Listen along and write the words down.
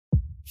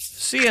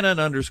CNN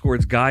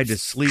Underscore's Guide to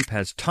Sleep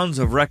has tons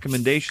of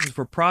recommendations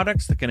for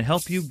products that can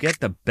help you get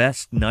the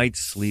best night's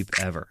sleep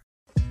ever.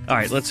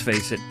 Alright, let's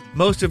face it,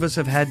 most of us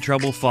have had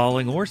trouble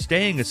falling or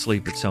staying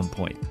asleep at some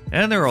point,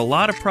 and there are a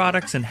lot of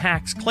products and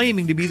hacks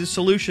claiming to be the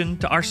solution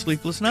to our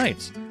sleepless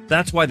nights.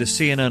 That's why the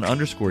CNN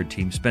Underscore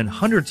team spend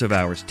hundreds of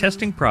hours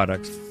testing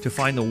products to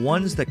find the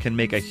ones that can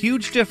make a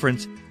huge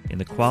difference in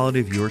the quality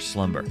of your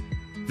slumber.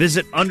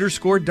 Visit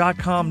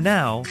underscore.com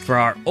now for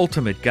our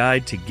ultimate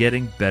guide to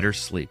getting better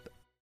sleep.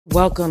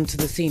 Welcome to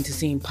the Scene to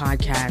Scene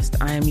podcast.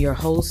 I am your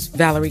host,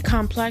 Valerie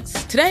Complex.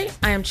 Today,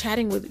 I am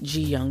chatting with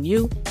Ji Young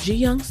Yu. Ji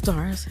Young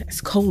stars as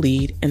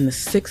co-lead in the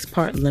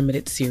 6-part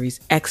limited series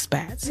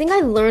Expats. I think I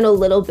learn a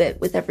little bit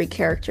with every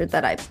character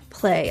that I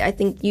play. I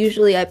think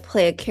usually I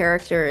play a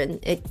character and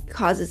it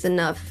causes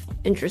enough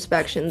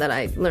introspection that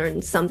I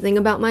learn something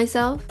about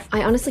myself.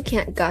 I honestly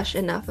can't gush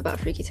enough about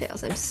Freaky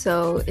Tales. I'm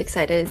so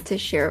excited to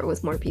share it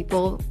with more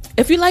people.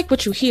 If you like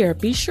what you hear,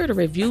 be sure to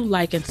review,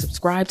 like, and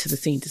subscribe to the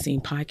Scene to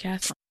Scene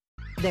podcast.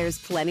 There's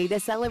plenty to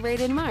celebrate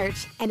in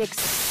March and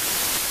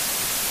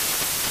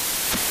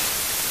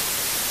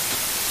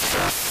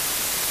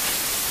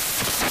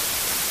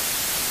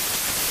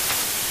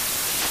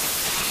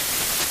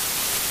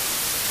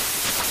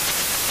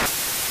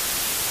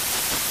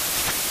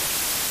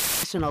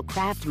National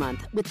Craft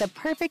Month with the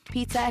perfect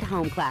pizza at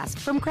home class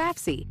from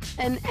Craftsy.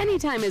 And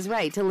anytime is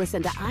right to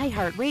listen to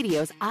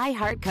iHeartRadio's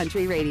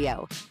iHeartCountry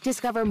Radio.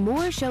 Discover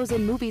more shows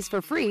and movies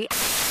for free.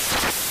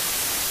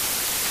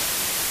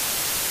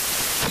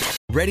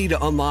 Ready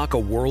to unlock a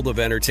world of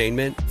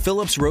entertainment?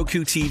 Philips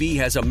Roku TV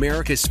has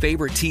America's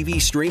favorite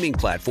TV streaming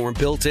platform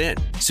built in,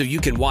 so you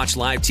can watch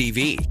live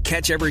TV,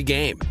 catch every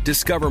game,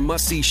 discover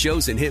must-see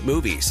shows and hit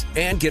movies,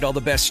 and get all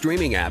the best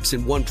streaming apps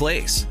in one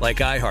place, like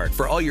iHeart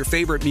for all your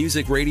favorite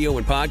music, radio,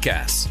 and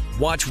podcasts.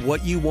 Watch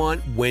what you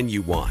want, when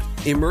you want.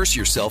 Immerse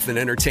yourself in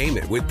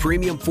entertainment with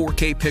premium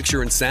 4K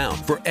picture and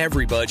sound for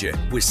every budget,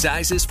 with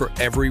sizes for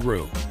every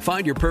room.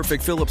 Find your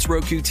perfect Philips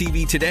Roku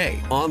TV today,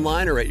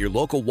 online or at your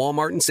local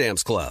Walmart and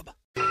Sam's Club.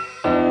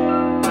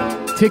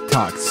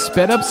 TikTok's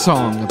sped-up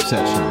song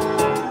obsession.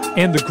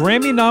 And the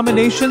Grammy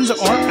nominations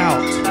are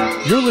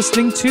out. You're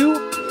listening to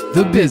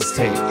The Biz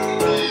Tape.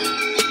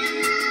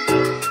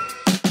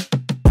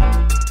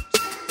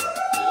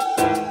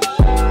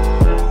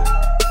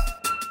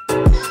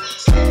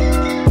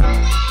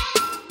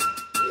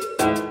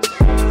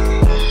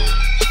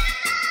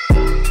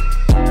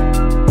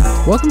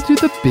 Welcome to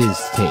The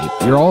Biz Tape,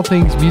 your all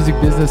things music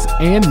business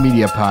and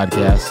media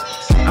podcast.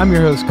 I'm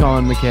your host,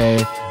 Colin McKay,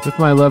 with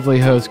my lovely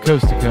host,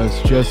 coast to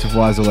coast, Joseph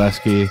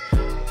Wazalewski.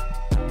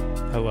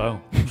 Hello.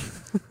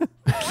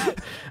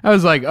 I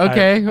was like,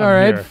 okay, I'm all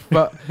right, here.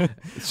 but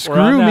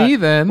screw me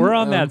then. We're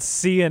on that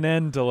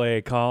CNN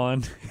delay,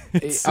 Colin.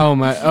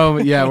 Oh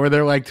yeah, where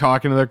they're like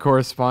talking to their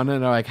correspondent,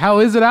 and they're like, how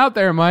is it out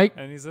there, Mike?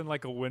 And he's in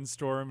like a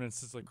windstorm, and it's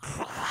just like...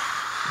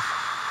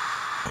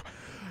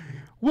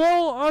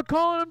 Well,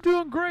 Colin, I'm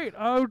doing great.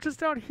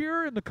 Just out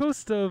here in the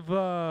coast of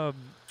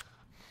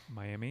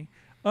Miami.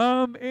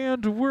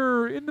 And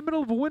we're in the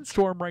middle of a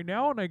windstorm right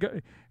now, and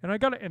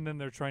and then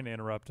they're trying to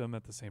interrupt him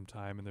at the same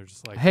time, and they're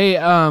just like, "Hey,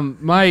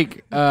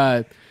 Mike,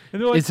 and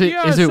they're like, is it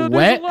so wet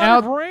there's a lot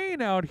out? of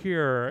rain out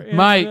here, and,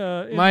 Mike,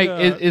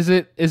 is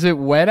it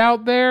wet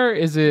out there?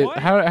 Is it what?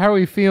 how are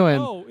we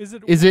feeling? Oh, is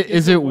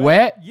it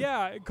wet?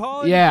 Yeah,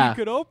 Colin, Yeah. you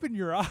could open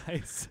your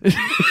eyes.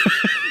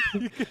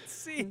 You can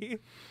see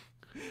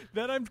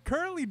that I'm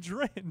currently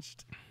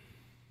drenched.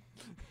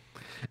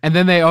 And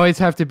then they always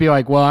have to be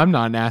like, well, I'm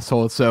not an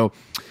asshole, so,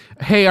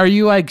 hey, are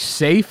you, like,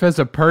 safe as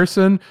a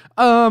person?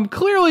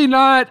 Clearly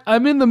not.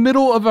 I'm in the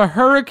middle of a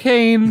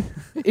hurricane.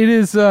 It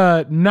is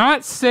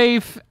not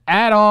safe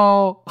at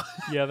all.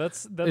 Yeah,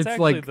 that's It's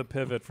actually like- the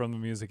pivot from the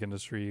music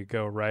industry. You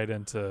go right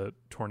into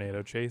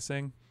tornado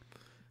chasing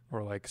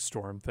or, like,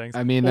 storm things.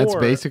 I mean, that's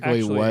Or, basically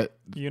actually, what...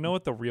 You know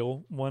what the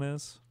real one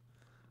is?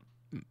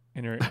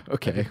 And you're,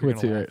 Okay, I think you're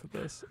let's gonna hear laugh it. at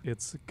this.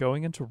 It's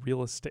going into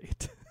real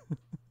estate.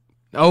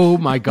 Oh,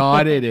 my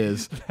God, it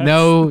is.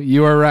 No,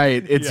 you are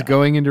right. It's Yeah.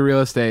 going into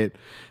real estate.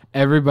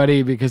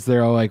 Everybody, because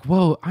they're all like,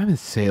 well, I'm a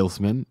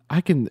salesman.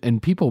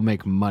 And people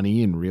make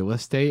money in real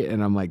estate.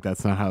 And I'm like,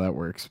 that's not how that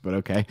works, but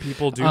okay.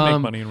 People do make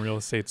money in real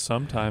estate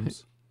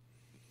sometimes.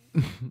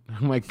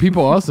 I'm like,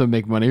 people also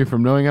make money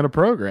from knowing how to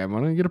program. Why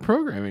don't you get a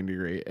programming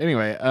degree?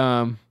 Anyway,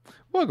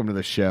 welcome to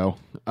the show.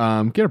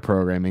 Get a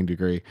programming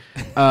degree.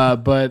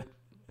 But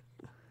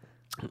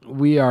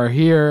we are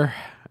here.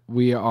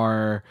 We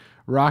are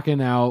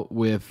rocking out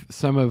with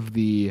some of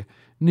the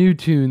new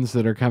tunes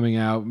that are coming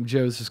out.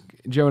 Joe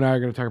and I are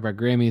going to talk about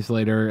Grammys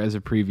later as a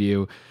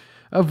preview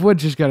of what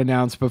just got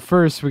announced. But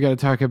first, we got to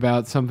talk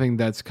about something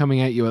that's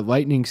coming at you at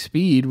lightning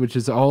speed, which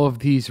is all of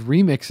these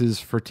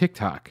remixes for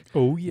TikTok.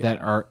 Oh, yeah.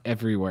 That are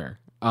everywhere.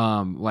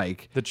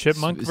 Like The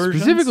Chipmunk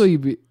versions?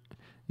 specifically.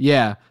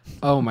 Yeah.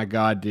 Oh my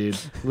God, dude.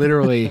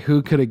 Literally,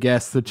 who could have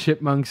guessed the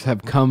Chipmunks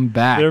have come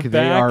back? They're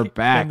They are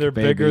back. and they're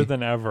baby. bigger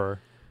than ever.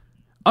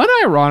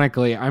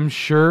 Unironically, I'm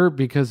sure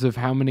because of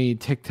how many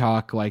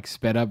TikTok like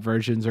sped up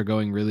versions are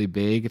going really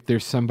big, if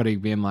there's somebody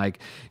being like,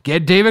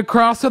 get David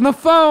Cross on the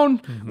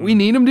phone. We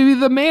need him to be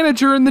the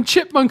manager in the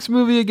Chipmunks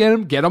movie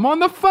again. Get him on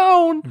the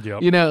phone.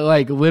 Yep. You know,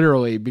 like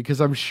literally,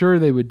 because I'm sure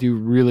they would do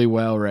really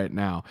well right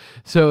now.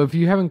 So if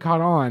you haven't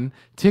caught on,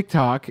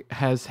 TikTok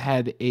has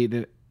had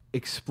an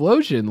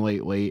explosion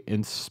lately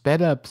in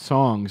sped up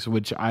songs,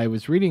 which I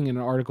was reading in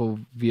an article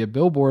via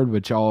Billboard,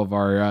 which all of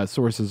our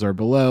sources are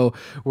below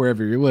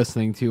wherever you're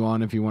listening to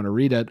on if you want to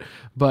read it.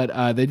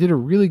 But they did a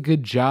really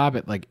good job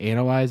at like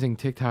analyzing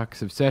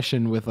TikTok's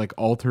obsession with like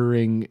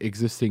altering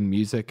existing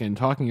music and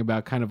talking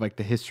about kind of like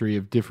the history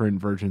of different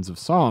versions of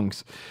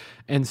songs.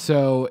 And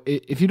so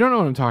if you don't know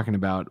what I'm talking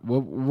about,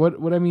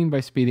 what I mean by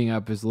speeding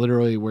up is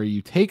literally where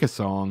you take a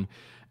song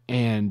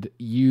and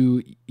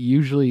you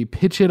usually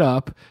pitch it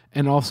up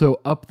and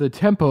also up the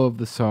tempo of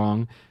the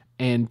song.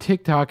 And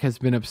TikTok has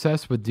been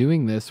obsessed with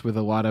doing this with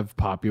a lot of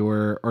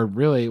popular, or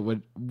really what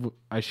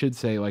I should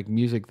say, like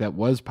music that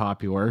was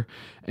popular,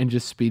 and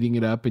just speeding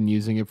it up and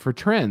using it for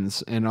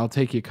trends. And I'll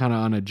take you kind of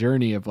on a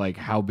journey of like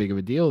how big of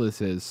a deal this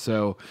is.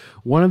 So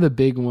one of the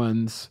big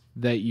ones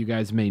that you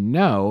guys may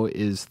know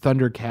is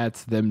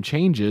Thundercats' Them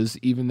Changes,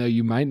 even though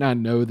you might not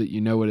know that you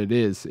know what it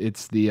is.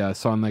 It's the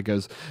song that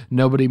goes,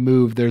 nobody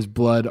move, there's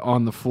blood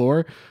on the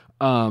floor.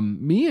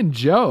 Me and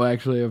Joe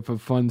actually have a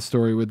fun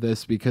story with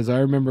this, because I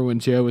remember when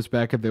Joe was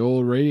back at the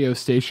old radio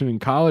station in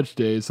college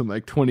days in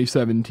like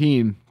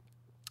 2017,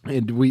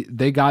 and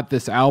they got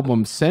this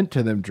album sent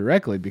to them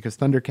directly, because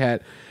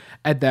Thundercat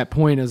at that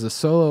point as a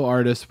solo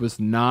artist was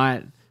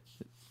not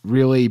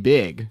really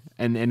big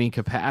in any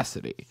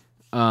capacity.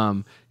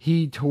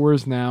 He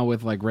tours now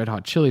with like Red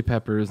Hot Chili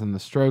Peppers and the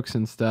Strokes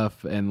and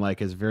stuff, and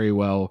like is very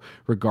well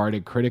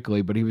regarded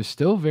critically, but he was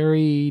still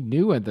very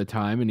new at the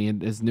time.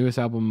 And his newest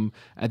album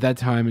at that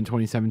time in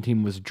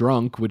 2017 was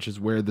Drunk, which is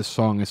where the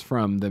song is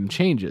from, Them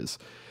Changes.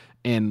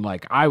 And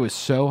like, I was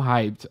so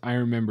hyped. I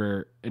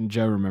remember, and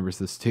Joe remembers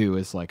this too,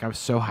 is like, I was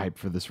so hyped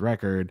for this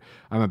record.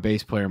 I'm a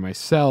bass player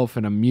myself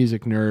and a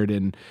music nerd,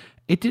 and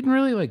it didn't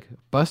really like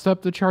bust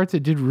up the charts.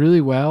 It did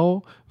really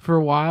well for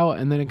a while,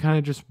 and then it kind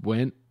of just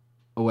went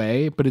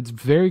away, but it's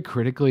very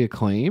critically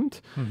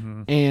acclaimed.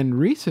 And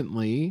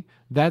recently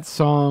that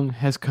song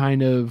has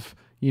kind of,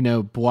 you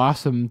know,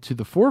 blossomed to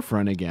the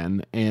forefront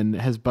again and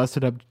has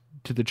busted up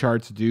to the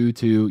charts due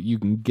to, you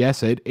can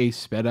guess it, a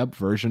sped up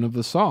version of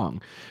the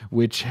song,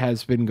 which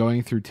has been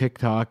going through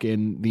TikTok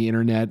and the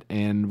internet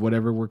and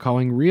whatever we're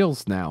calling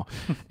Reels now.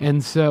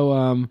 And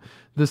so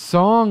the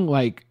song,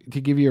 like, to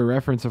give you a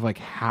reference of like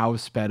how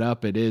sped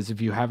up it is,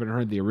 if you haven't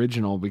heard the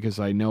original, because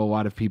I know a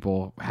lot of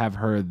people have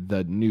heard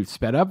the new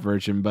sped up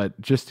version, but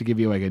just to give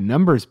you like a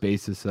numbers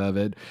basis of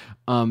it,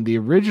 the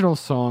original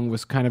song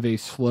was kind of a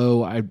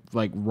slow,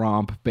 like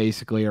romp,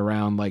 basically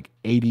around like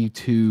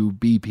 82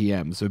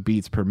 BPM, so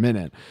beats per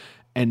minute.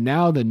 And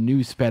now the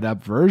new sped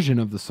up version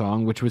of the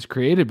song, which was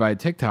created by a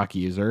TikTok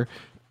user,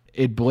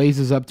 it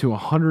blazes up to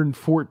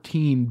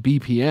 114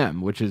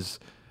 BPM, which is,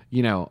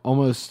 you know,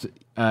 almost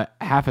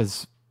half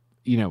as,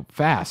 you know,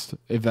 fast,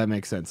 if that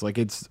makes sense. Like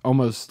it's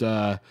almost,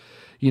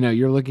 you know,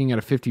 you're looking at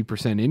a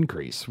 50%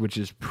 increase, which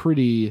is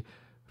pretty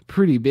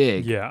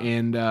big. Yeah.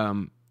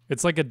 And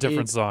it's like a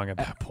different song at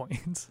that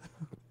point.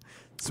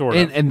 Sort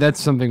of. And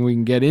that's something we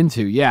can get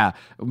into, yeah,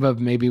 but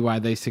maybe why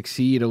they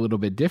succeed a little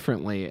bit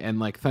differently. And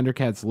like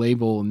Thundercat's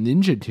label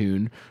Ninja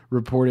Tune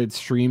reported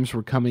streams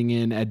were coming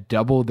in at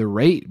double the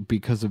rate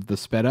because of the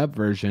sped up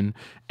version.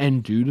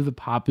 And due to the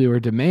popular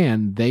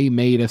demand, they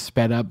made a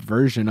sped up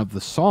version of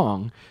the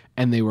song,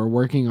 and they were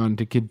working on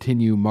to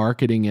continue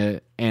marketing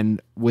it.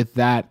 And with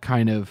that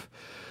kind of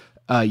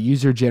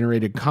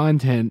user-generated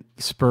content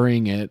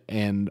spurring it,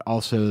 and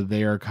also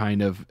their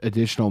kind of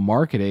additional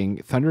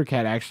marketing,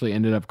 Thundercat actually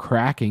ended up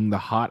cracking the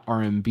Hot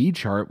R&B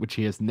chart, which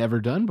he has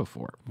never done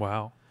before.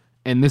 Wow.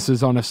 And this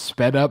is on a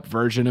sped-up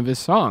version of his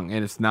song,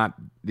 and it's not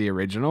the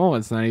original.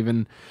 It's not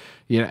even,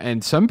 you know,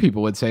 and some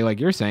people would say,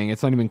 like you're saying,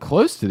 it's not even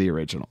close to the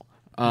original.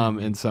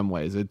 In some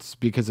ways, it's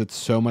because it's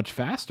so much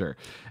faster.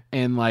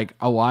 And like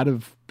a lot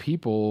of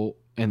people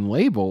and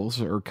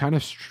labels are kind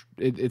of,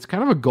 it's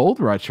kind of a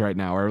gold rush right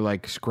now, or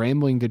like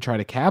scrambling to try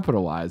to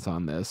capitalize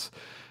on this.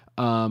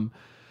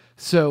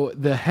 So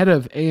the head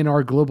of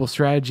A&R Global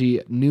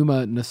Strategy,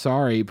 Numa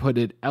Nasari, put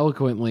it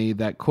eloquently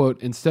that,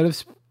 quote, instead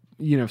of,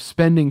 you know,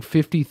 spending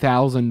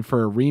 $50,000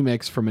 for a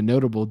remix from a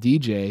notable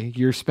DJ,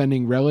 you're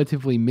spending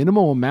relatively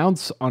minimal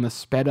amounts on a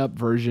sped up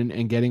version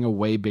and getting a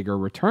way bigger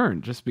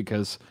return, just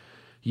because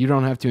you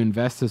don't have to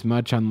invest as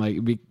much on, like,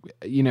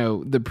 you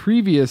know, the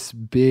previous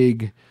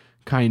big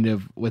kind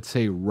of, let's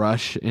say,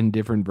 rush in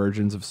different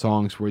versions of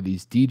songs were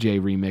these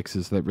DJ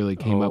remixes that really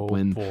came up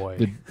when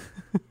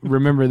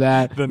remember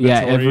that? Yeah,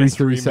 every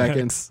 3 remix.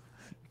 seconds.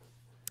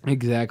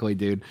 Exactly,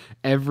 dude.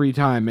 Every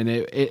time. And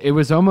it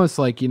was almost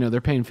like, you know,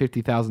 they're paying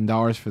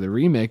 $50,000 for the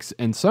remix,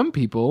 and some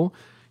people,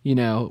 you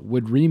know,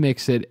 would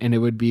remix it and it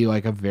would be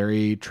like a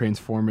very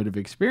transformative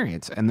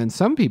experience. And then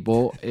some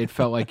people, it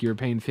felt like you were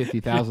paying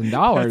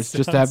 $50,000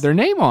 just to have their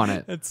name on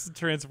it. It's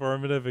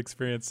transformative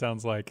experience.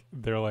 Sounds like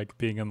they're like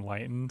being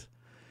enlightened.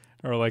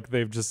 Or like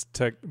they just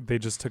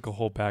took a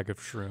whole bag of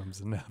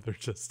shrooms and now they're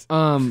just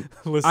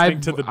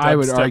listening to the I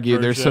would dubstep argue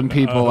there's some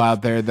version people of-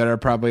 out there that are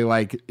probably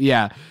like,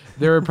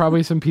 there are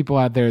probably some people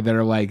out there that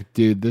are like,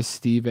 dude, this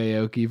Steve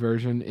Aoki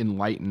version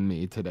enlightened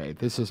me today.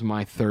 This is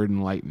my third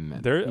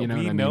enlightenment. You know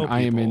what I mean? I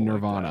am in people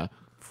Nirvana. like that,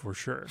 for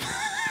sure.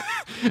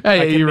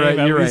 Hey, you're right.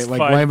 At You're right. least Like,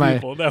 5 why am I?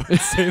 people that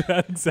would say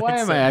that exact Why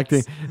am I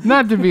sentence. acting?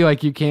 Not to be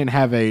like you can't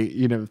have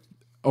a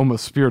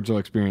almost spiritual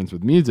experience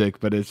with music,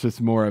 but it's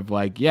just more of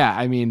like,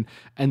 I mean,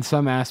 in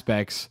some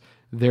aspects,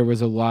 there was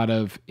a lot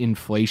of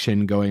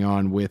inflation going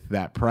on with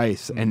that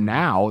price. And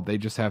now they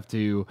just have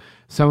to,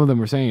 some of them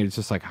were saying it's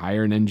just like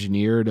hire an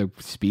engineer to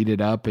speed it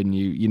up. And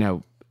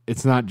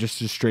it's not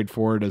just as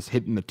straightforward as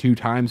hitting the 2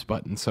 times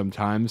button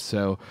sometimes.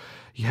 So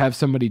you have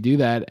somebody do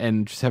that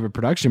and just have a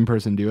production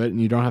person do it.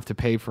 And you don't have to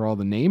pay for all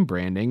the name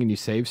branding and you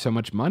save so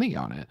much money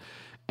on it.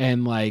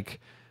 And like,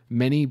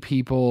 many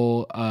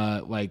people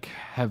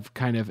have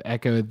kind of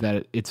echoed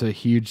that it's a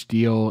huge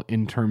deal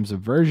in terms of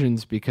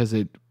versions because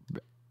it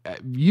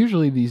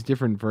usually these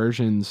different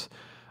versions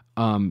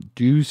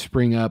do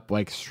spring up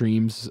like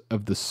streams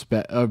of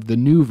the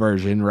new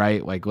version,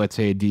 right? Like let's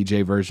say a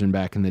DJ version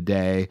back in the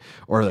day,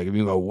 or like if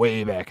you go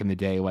way back in the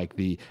day, like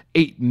the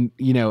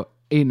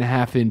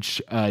 8.5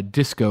 inch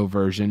disco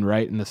version,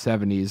 right, in the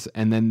 70s,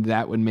 and then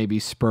that would maybe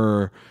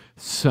spur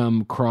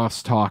some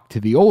crosstalk to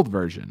the old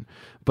version.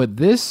 But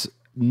this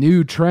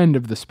new trend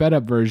of the sped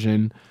up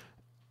version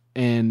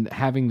and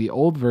having the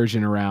old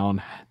version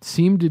around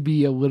seemed to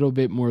be a little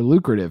bit more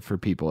lucrative for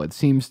people. It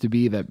seems to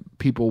be that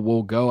people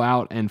will go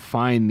out and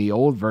find the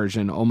old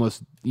version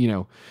almost,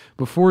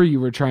 before you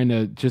were trying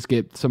to just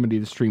get somebody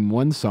to stream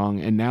one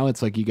song, and now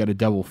it's like you got a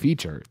double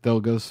feature.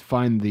 They'll go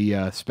find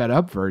the sped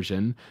up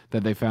version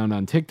that they found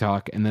on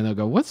TikTok, and then they'll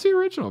go, what's the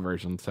original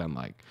version sound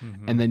like?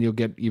 Mm-hmm. And then you'll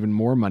get even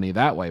more money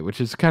that way,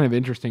 which is kind of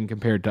interesting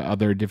compared to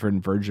other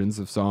different versions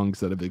of songs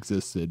that have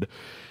existed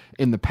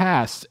in the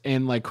past.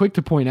 And like, quick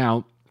to point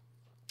out,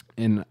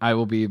 and I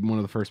will be one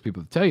of the first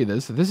people to tell you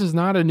this is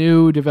not a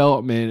new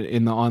development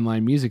in the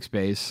online music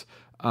space.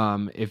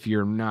 If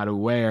you're not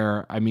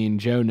aware, I mean,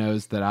 Joe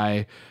knows that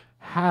I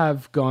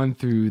have gone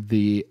through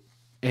the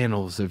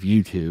annals of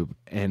YouTube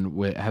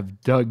and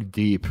have dug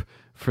deep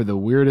for the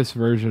weirdest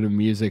version of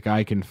music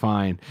I can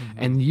find.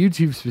 Mm-hmm. And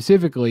YouTube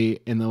specifically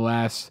in the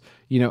last,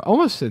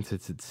 almost since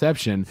its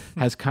inception,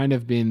 has kind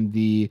of been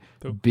the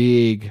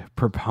big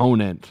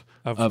proponent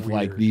of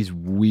like these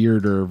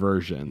weirder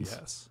versions.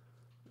 Yes.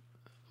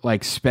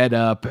 Like sped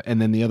up,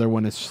 and then the other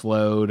one is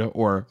slowed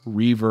or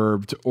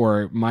reverbed,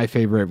 or my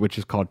favorite, which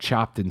is called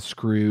chopped and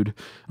screwed.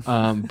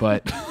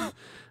 But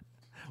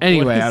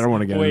anyway, I don't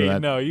want to get into that.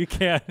 No, you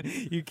can't.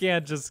 You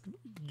can't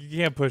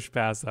push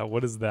past that.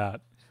 What is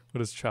that?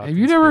 What is chopped? Have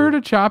you never heard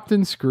a chopped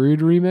and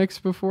screwed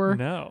remix before?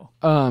 No.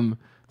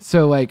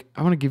 So like,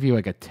 I want to give you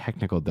like a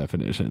technical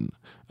definition.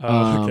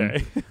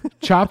 Okay.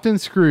 Chopped and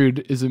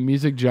screwed is a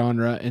music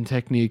genre and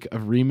technique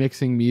of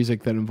remixing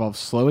music that involves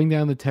slowing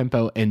down the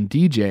tempo and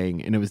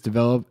DJing. And it was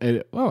developed. I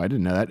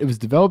didn't know that. It was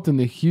developed in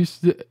the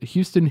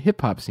Houston hip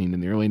hop scene in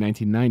the early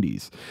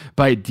 1990s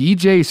by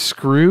DJ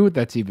Screw.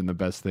 That's even the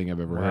best thing I've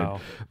ever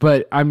heard.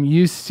 But I'm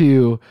used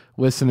to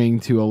listening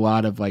to a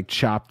lot of like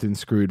chopped and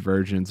screwed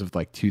versions of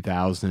like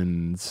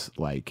 2000s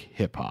like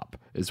hip hop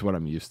is what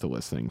I'm used to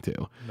listening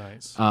to.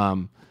 Nice.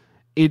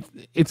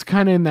 It's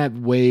kind of in that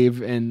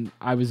wave, and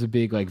I was a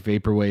big like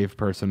vaporwave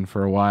person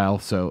for a while,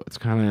 so it's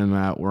kind of in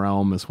that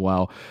realm as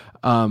well.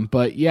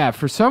 But yeah,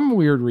 for some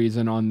weird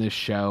reason on this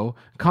show,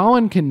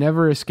 Colin can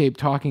never escape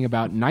talking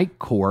about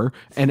Nightcore,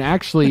 and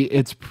actually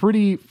it's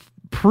pretty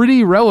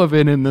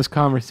relevant in this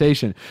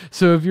conversation.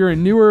 So if you're a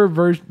newer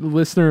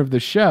listener of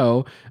the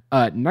show,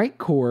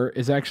 Nightcore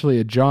is actually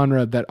a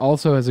genre that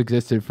also has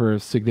existed for a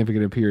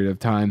significant period of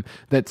time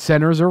that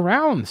centers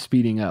around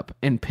speeding up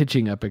and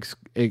pitching up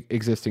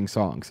existing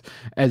songs.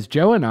 As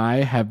Joe and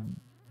I have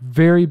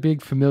very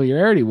big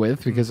familiarity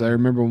with, because I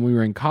remember when we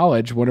were in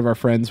college, one of our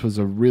friends was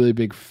a really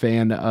big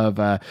fan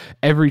of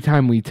Every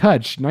Time We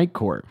Touch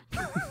Nightcore.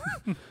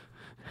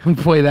 We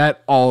play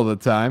that all the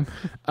time.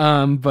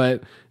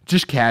 But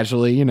just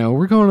casually,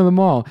 we're going to the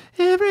mall.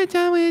 Every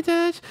time we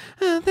touch,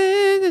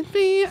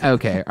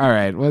 okay, all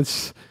right.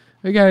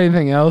 We got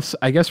anything else?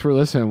 I guess we're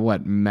listening to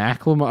what,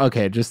 Macklemore?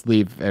 Okay, just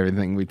leave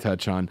everything we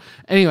touch on.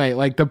 Anyway,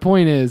 like the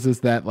point is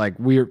that like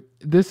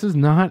this is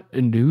not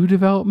a new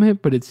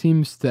development, but it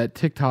seems that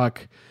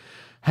TikTok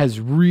has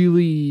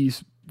really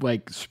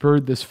like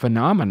spurred this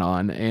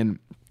phenomenon, and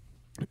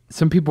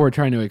some people were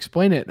trying to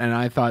explain it, and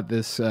I thought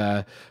this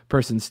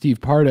person,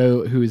 Steve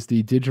Pardo, who is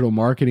the digital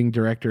marketing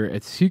director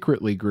at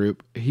Secretly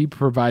Group, he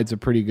provides a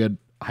pretty good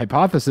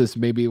hypothesis,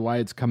 maybe why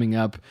it's coming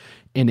up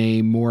in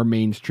a more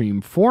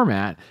mainstream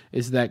format,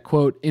 is that,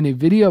 quote, in a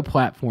video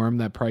platform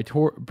that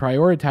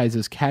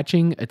prioritizes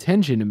catching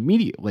attention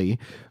immediately,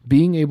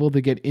 being able to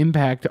get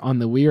impact on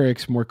the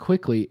lyrics more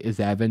quickly is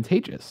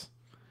advantageous,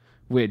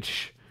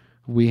 which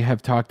we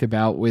have talked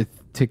about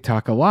with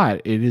TikTok a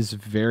lot. It is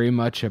very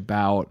much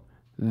about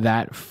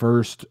that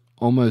first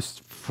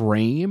almost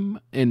frame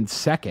and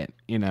second,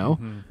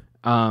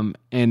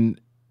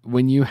 and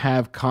when you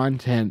have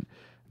content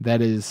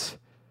that is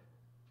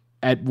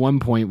at one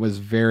point was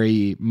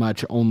very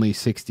much only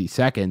 60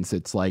 seconds,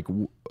 it's like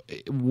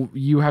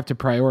you have to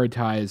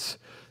prioritize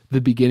the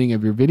beginning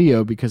of your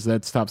video because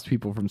that stops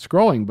people from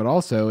scrolling, but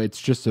also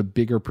it's just a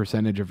bigger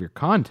percentage of your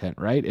content,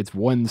 right? It's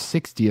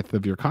 1/60th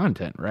of your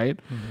content, right?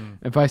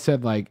 If I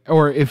said like,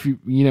 or if you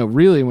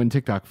really when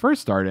TikTok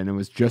first started and it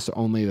was just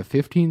only the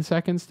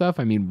 15-second stuff,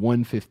 I mean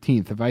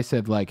 1/15th. If I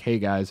said like, hey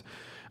guys,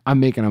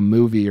 I'm making a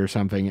movie or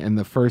something and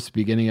the first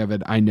beginning of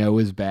it I know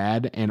is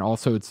bad and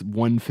also it's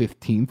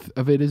 1/15th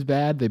of it is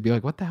bad, they'd be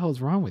like, what the hell is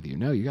wrong with you?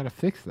 No, you got to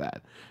fix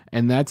that.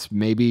 And that's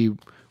maybe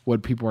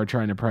what people are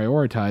trying to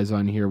prioritize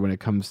on here when it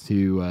comes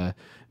to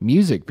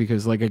music,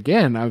 because like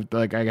again, I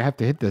have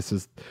to hit this,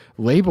 is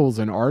labels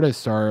and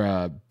artists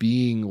are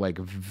being like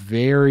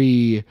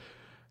very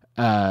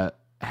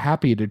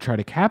happy to try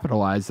to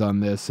capitalize on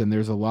this, and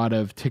there's a lot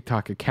of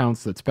TikTok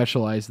accounts that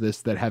specialize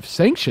this that have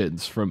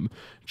sanctions from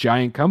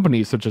giant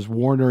companies such as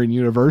Warner and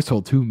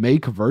Universal to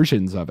make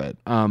versions of it.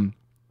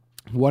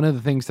 One of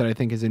the things that I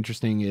think is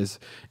interesting is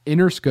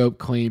Interscope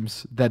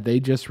claims that they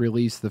just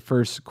released the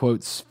first,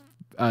 quote,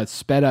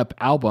 sped up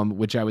album,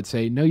 which I would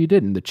say, no, you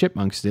didn't. The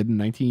Chipmunks did in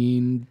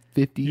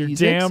 1950. You're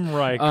damn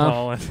right,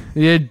 Colin.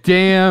 You're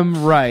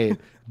damn right.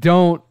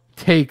 Don't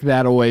take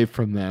that away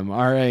from them.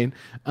 All right.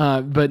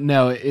 But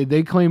no,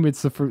 they claim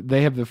it's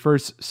they have the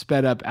first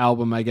sped up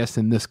album, I guess,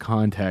 in this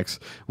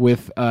context,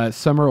 with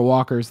Summer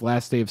Walker's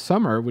Last Day of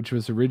Summer, which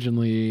was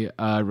originally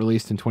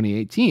released in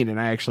 2018. And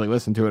I actually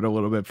listened to it a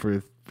little bit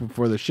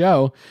for the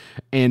show.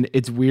 And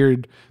it's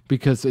weird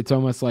because it's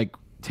almost like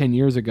 10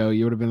 years ago,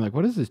 you would have been like,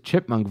 what is this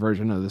Chipmunk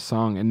version of the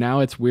song? And now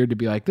it's weird to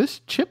be like,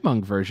 this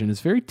Chipmunk version is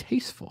very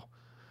tasteful.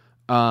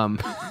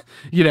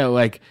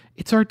 Like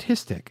it's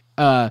artistic.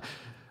 Colin,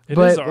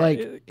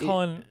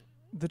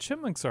 the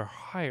Chipmunks are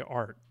high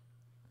art.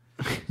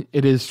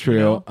 It is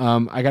true.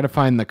 I got to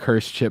find the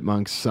cursed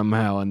Chipmunks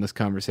somehow in this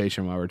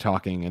conversation while we're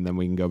talking, and then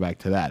we can go back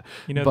to that.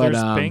 There's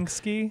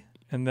Banksy,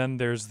 and then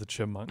there's the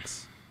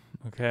Chipmunks.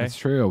 Okay, that's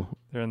true.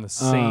 They're in the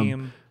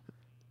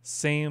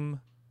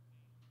same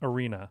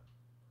arena.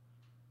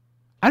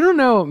 I don't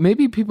know.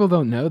 Maybe people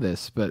don't know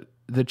this, but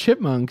the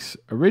Chipmunks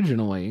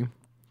originally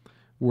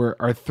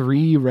are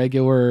 3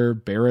 regular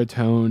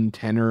baritone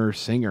tenor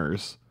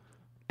singers,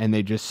 and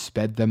they just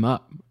sped them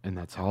up, and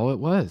that's all it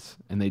was.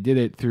 And they did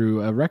it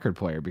through a record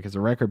player, because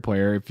a record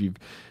player, if you've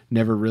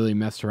never really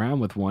messed around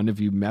with one, if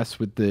you mess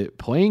with the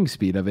playing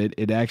speed of it,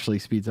 it actually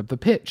speeds up the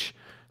pitch.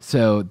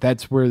 So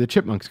that's where the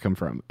Chipmunks come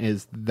from,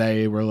 is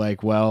they were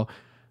like, well,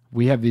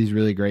 we have these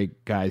really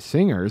great guy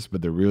singers,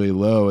 but they're really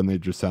low and they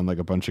just sound like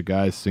a bunch of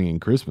guys singing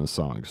Christmas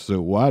songs.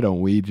 So why don't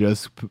we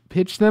just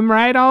pitch them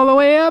right all the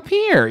way up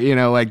here?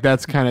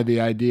 That's kind of the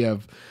idea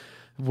of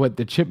what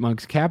the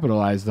Chipmunks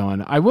capitalized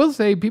on. I will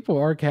say people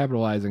are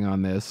capitalizing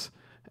on this,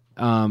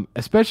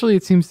 especially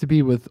it seems to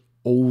be with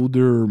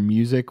older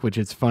music, which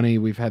it's funny.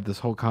 We've had this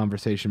whole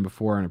conversation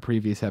before in a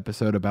previous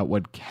episode about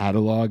what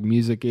catalog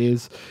music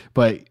is,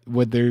 but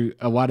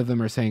a lot of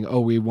them are saying, oh,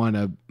 we want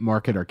to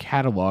market our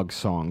catalog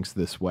songs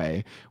this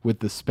way with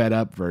the sped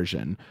up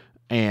version.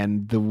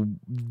 And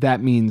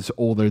that means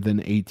older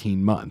than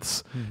 18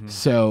 months. Mm-hmm.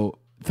 So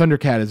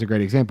Thundercat is a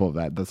great example of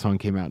that. The song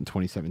came out in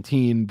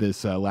 2017.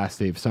 This Last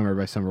Day of Summer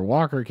by Summer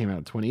Walker came out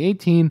in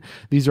 2018.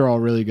 These are all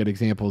really good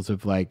examples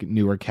of like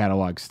newer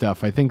catalog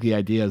stuff. I think the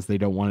idea is they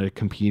don't want it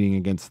competing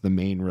against the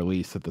main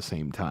release at the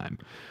same time.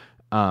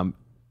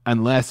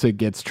 Unless it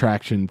gets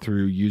traction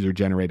through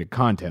user-generated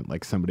content,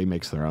 like somebody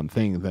makes their own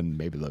thing, then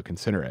maybe they'll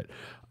consider it.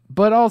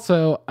 But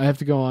also, I have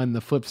to go on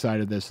the flip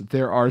side of this.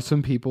 There are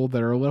some people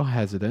that are a little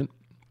hesitant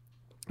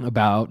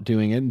about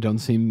doing it and don't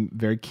seem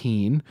very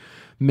keen.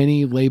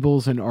 Many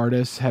labels and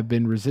artists have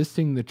been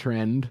resisting the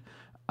trend,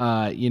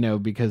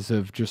 because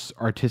of just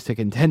artistic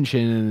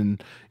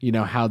intention and,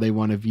 how they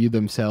want to view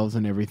themselves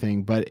and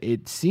everything. But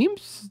it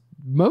seems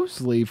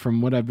mostly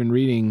from what I've been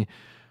reading,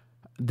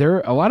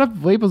 a lot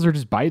of labels are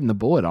just biting the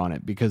bullet on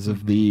it because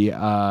of the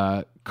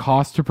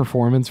cost to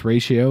performance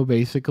ratio,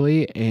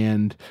 basically.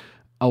 And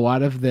a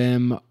lot of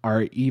them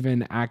are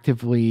even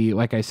actively,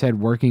 like I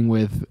said, working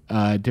with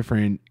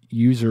different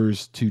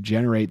users to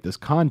generate this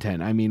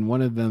content. I mean,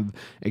 one of the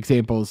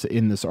examples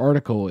in this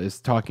article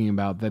is talking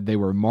about that they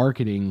were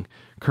marketing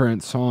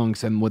current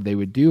songs, and what they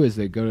would do is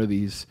they go to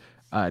these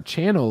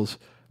channels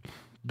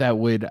that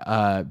would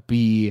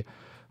be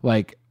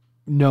like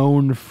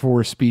known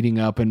for speeding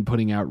up and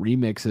putting out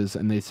remixes,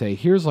 and they say,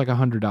 here's like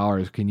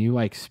 $100, can you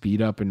like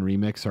speed up and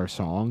remix our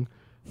song?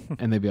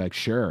 And they'd be like,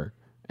 sure.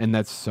 And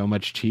that's so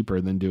much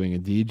cheaper than doing a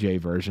DJ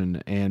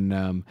version.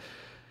 And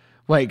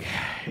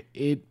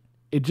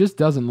it just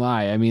doesn't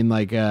lie. I mean,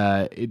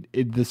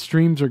 the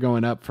streams are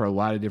going up for a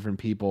lot of different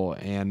people.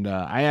 And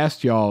I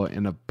asked y'all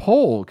in a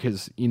poll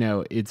because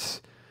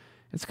it's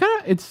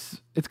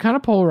kind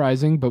of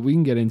polarizing, but we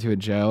can get into it,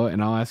 Joe.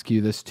 And I'll ask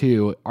you this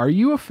too: are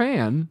you a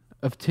fan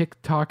of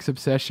TikTok's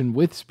obsession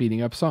with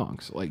speeding up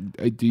songs?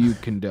 Like, do you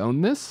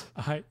condone this?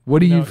 What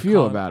do you you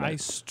feel Colin, about I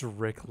it?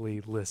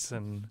 strictly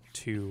listen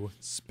to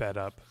sped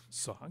up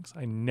songs.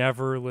 I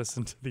never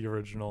listen to the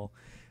original.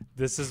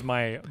 This is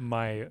my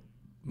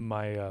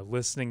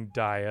listening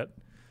diet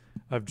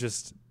of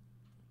just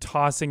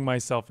tossing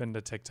myself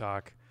into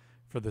TikTok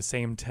for the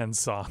same 10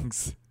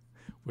 songs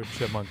with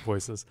chipmunk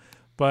voices.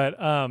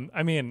 But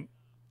I mean,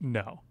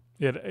 no,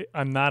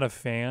 I'm not a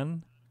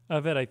fan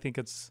of it. I think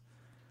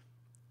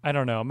I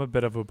don't know. I'm a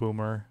bit of a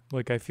boomer.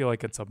 Like, I feel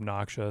like it's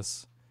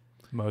obnoxious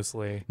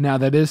mostly. Now,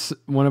 that is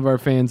one of our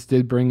fans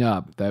did bring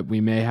up that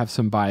we may have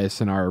some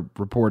bias in our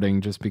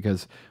reporting just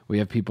because we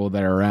have people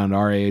that are around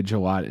our age a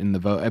lot in the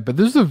vote. But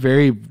this is a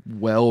very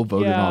well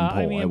voted on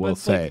poll, I will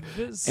say.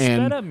 Like,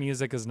 sped up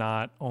music is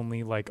not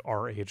only like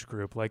our age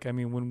group. Like, I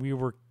mean, when we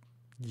were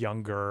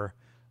younger,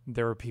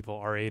 there were people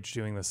our age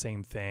doing the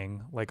same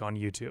thing, like on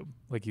YouTube,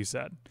 like you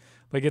said.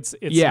 Like, it's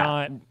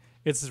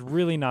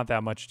really not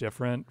that much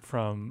different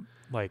from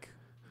like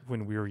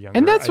when we were younger.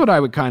 And that's what I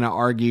would kind of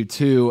argue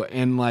too.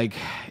 And like,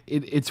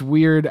 it's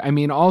weird. I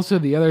mean, also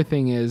the other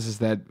thing is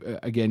that,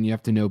 again, you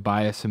have to know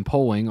bias in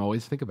polling.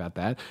 Always think about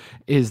that.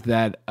 Is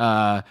that,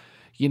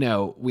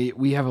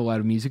 we have a lot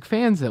of music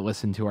fans that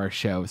listen to our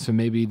show. So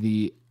maybe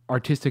the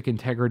artistic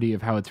integrity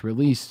of how it's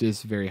released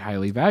is very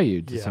highly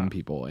valued to some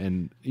people.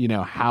 And,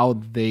 how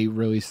they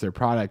release their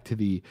product to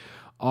the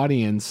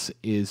audience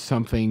is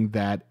something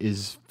that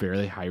is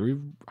fairly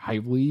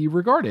highly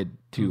regarded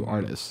to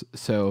artists.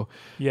 So,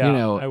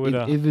 I would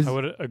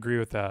agree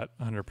with that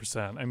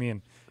 100%. I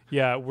mean,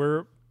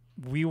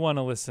 we want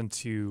to listen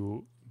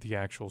to the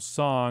actual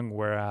song,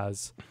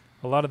 whereas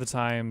a lot of the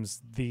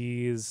times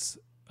these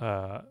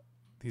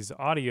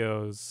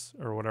audios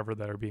or whatever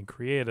that are being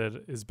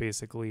created is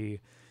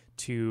basically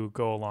to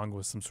go along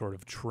with some sort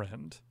of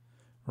trend,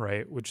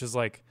 right? Which is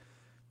like,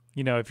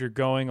 if you're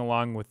going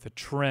along with the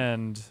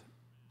trend,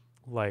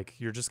 like,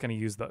 you're just going to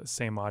use the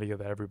same audio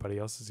that everybody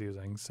else is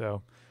using.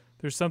 So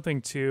there's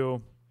something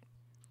to,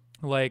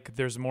 like,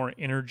 there's more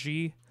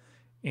energy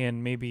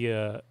in maybe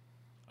a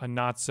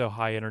not so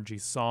high energy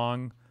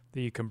song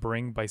that you can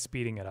bring by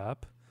speeding it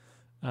up.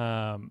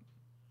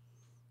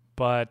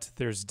 But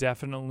there's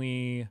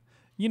definitely,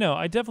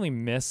 I definitely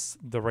miss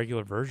the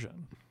regular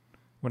version.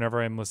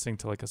 Whenever I'm listening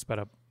to like a sped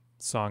up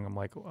song, I'm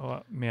like,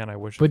 oh man, I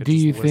wish I could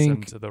just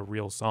listen to the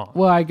real song.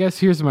 Well, I guess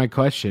here's my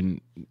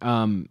question.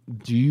 Do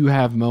you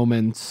have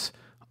moments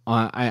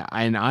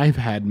and I've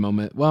had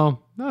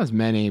well, not as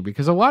many,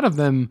 because a lot of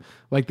them,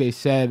 like they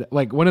said,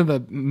 like one of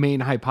the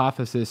main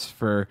hypotheses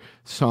for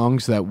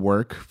songs that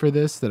work for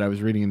this that I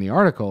was reading in the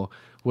article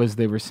was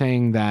they were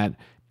saying that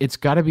it's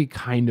got to be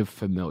kind of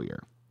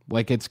familiar.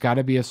 Like, it's got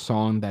to be a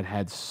song that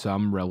had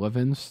some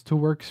relevance to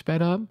work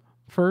sped up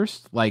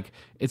first. Like,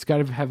 it's got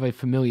to have a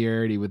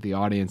familiarity with the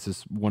audience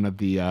is one of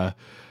the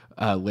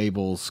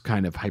labels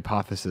kind of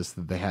hypothesis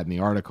that they had in the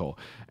article.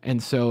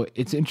 And so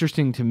it's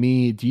interesting to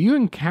me, do you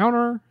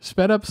encounter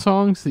sped up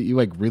songs that you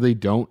like really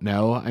don't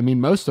know? I mean,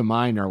 most of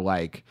mine are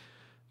like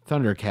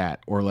Thundercat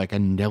or like a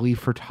Nelly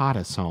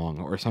Furtado song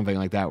or something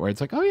like that, where it's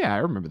like, oh yeah, I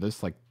remember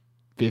this like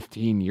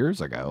 15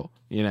 years ago,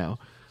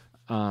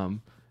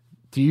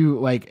 do you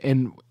like,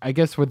 and I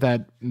guess with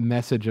that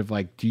message of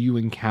like, do you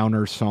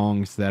encounter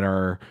songs that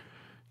are,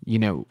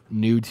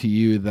 new to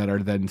you that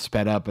are then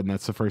sped up and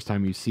that's the first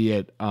time you see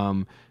it?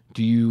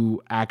 Do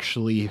you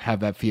actually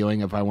have that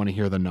feeling of I want to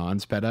hear the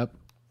non-sped up?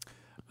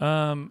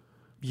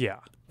 Yeah.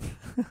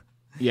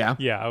 Yeah?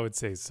 Yeah, I would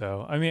say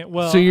so. I mean,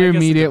 well, so you're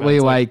immediately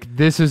like,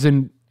 this is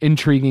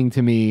intriguing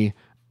to me.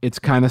 It's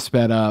kind of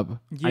sped up.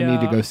 Yeah, I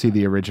need to go see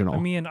the original. I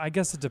mean, I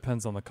guess it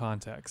depends on the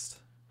context.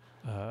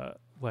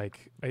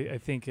 Like, I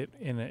think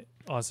it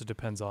also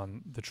depends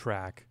on the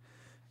track.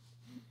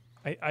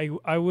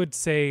 I would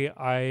say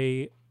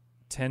I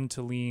tend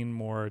to lean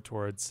more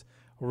towards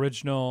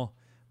original,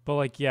 but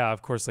like, yeah,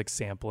 of course, like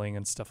sampling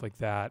and stuff like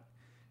that.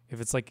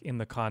 If it's like in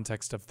the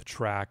context of the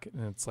track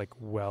and it's like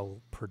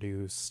well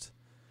produced,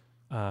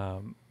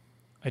 I'm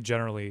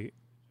okay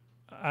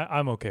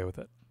with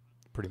it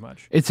pretty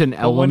much. It's an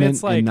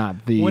element and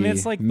not the when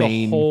it's like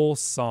main... the whole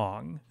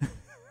song,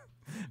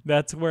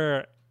 that's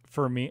where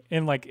for me,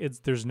 and like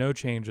there's no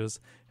changes.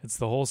 It's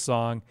the whole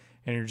song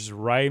and you're just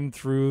riding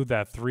through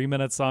that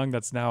 3-minute song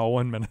that's now a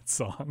 1-minute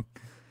song.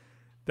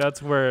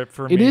 That's where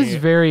for me it is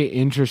very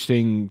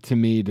interesting to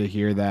me to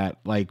hear that,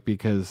 like,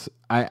 because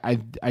I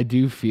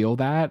do feel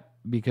that,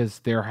 because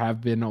there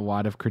have been a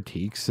lot of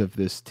critiques of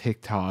this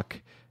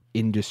TikTok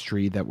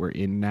industry that we're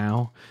in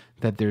now,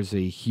 that there's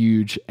a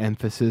huge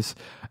emphasis.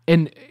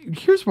 And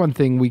here's one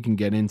thing we can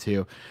get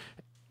into.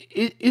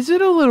 Is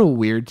it a little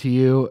weird to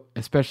you,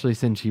 especially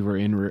since you were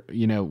in,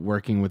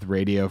 working with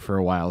radio for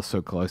a while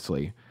so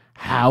closely,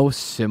 how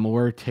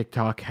similar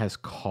TikTok has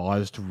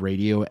caused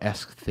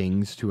radio-esque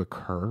things to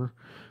occur?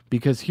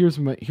 Because here's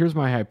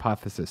my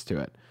hypothesis to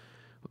it.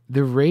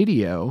 The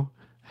radio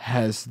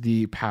has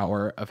the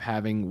power of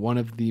having one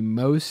of the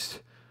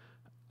most,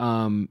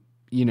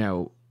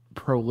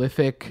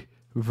 prolific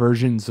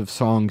versions of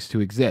songs to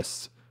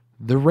exist.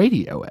 The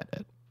radio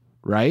edit,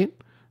 right?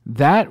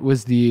 that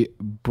was the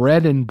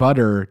bread and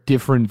butter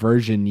different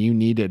version you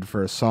needed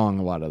for a song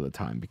a lot of the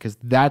time, because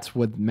that's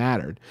what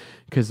mattered,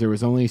 because there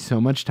was only so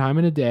much time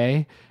in a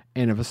day,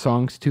 and if a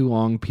song's too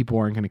long, people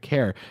aren't going to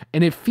care.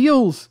 And it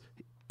feels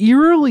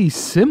eerily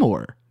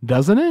similar,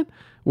 doesn't it?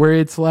 Where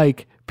it's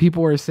like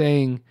people are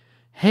saying,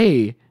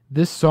 hey,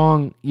 this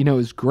song,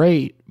 is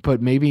great,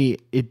 but maybe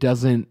it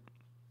doesn't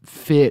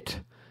fit,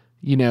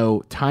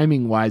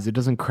 timing wise, it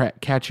doesn't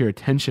catch your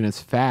attention as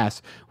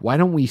fast. Why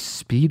don't we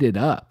speed it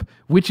up?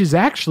 Which is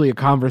actually a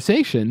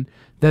conversation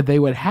that they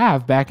would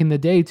have back in the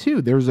day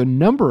too. There was a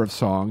number of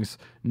songs,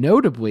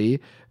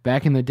 notably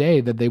back in the day,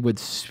 that they would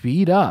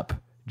speed up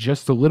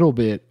just a little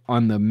bit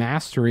on the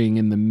mastering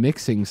and the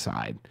mixing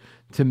side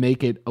to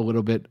make it a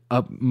little bit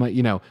up,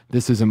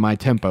 this isn't my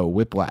tempo,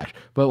 Whiplash.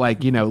 But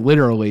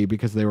literally,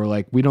 because they were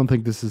like, we don't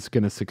think this is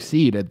going to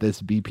succeed at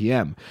this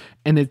BPM.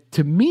 And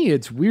to me,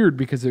 it's weird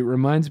because it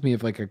reminds me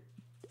of like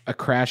a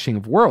crashing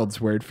of worlds,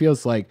 where it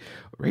feels like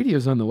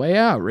radio's on the way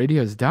out,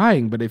 radio's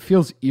dying, but it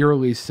feels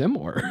eerily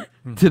similar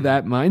to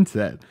that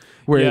mindset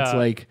where it's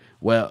like,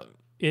 well,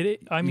 you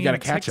got to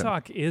catch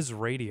TikTok is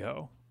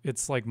radio.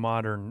 It's like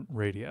modern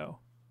radio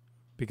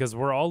because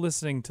we're all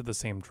listening to the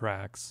same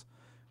tracks.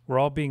 We're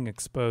all being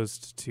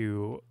exposed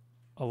to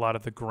a lot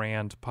of the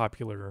grand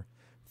popular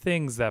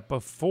things that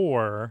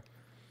before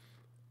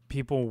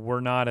people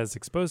were not as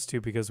exposed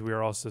to because we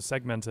are also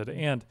segmented.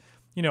 And,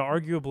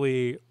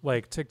 arguably,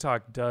 like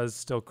TikTok does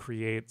still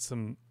create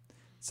some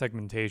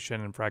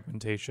segmentation and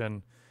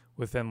fragmentation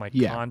within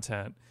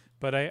content.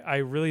 But I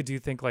really do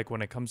think like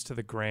when it comes to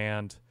the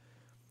grand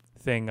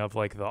thing of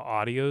like the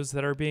audios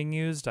that are being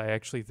used, I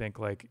actually think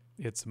like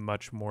it's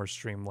much more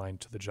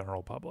streamlined to the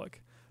general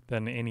public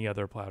than any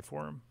other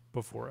platform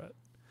before it.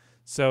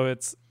 So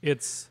it's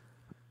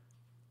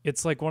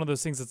like one of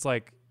those things. It's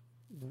like,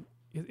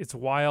 it's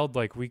wild.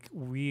 Like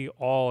we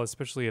all,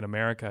 especially in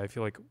America, I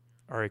feel like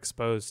are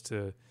exposed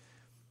to,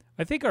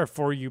 I think our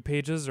For You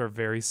pages are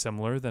very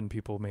similar than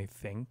people may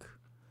think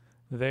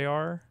they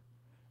are.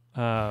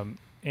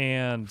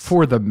 And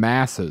for the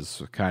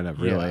masses kind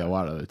of really a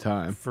lot of the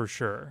time. For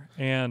sure.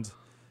 And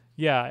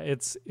yeah,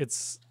 it's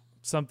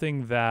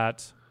something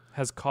that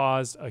has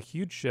caused a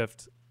huge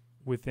shift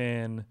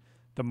within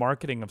the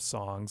marketing of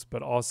songs,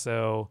 but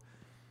also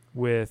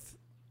with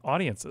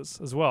audiences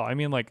as well. I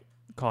mean, like,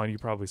 Colin, you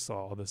probably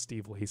saw all the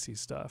Steve Lacy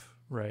stuff,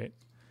 right?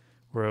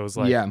 Where it was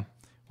like,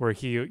 where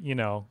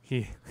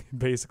he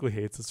basically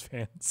hates his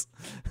fans.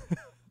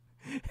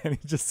 And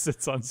he just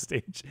sits on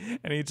stage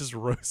and he just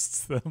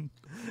roasts them.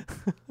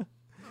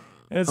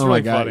 And it's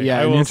really funny.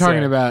 Yeah, and you're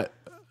talking about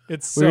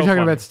you're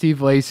talking about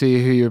Steve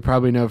Lacy, who you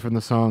probably know from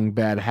the song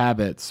Bad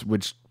Habits,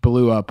 which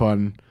blew up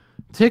on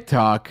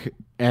TikTok,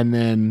 and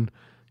then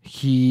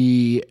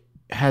he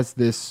has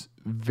this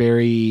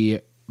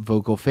very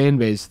vocal fan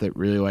base that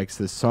really likes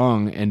this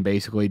song and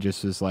basically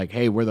just is like,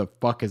 hey, where the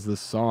fuck is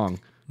this song?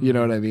 You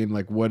know what I mean?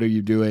 Like, what are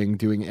you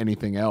doing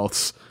anything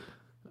else?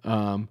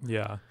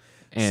 Yeah.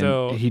 And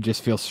so, he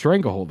just feels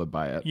strangleholded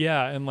by it.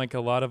 Yeah, and like a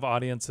lot of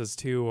audiences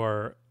too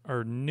are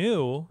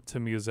new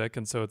to music,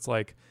 and so it's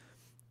like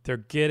they're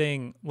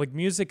getting like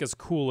music is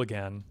cool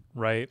again,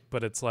 right?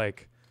 But it's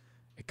like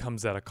it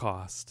comes at a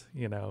cost,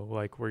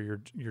 like where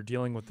you're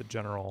dealing with the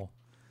general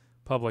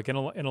public, and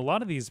a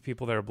lot of these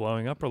people that are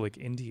blowing up are like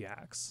indie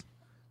acts,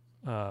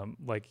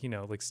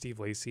 like Steve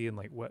Lacy and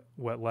like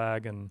Wet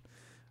Lag and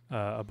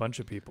a bunch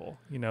of people,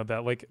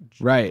 that like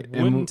right.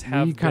 wouldn't and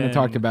have we kind of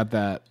talked about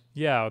that.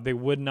 Yeah, they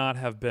would not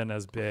have been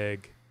as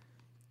big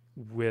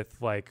with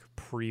like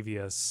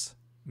previous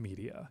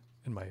media,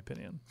 in my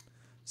opinion.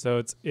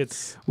 So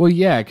it's well,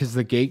 yeah, because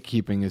the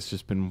gatekeeping has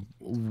just been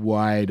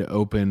wide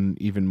open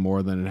even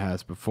more than it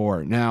has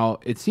before. Now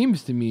it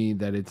seems to me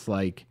that it's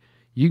like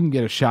you can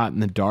get a shot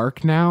in the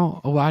dark now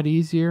a lot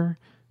easier,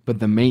 but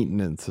the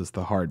maintenance is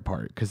the hard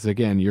part because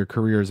again, your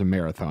career is a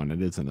marathon;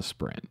 it isn't a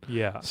sprint.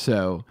 Yeah.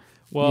 So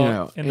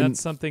well, and that's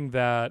something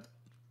that.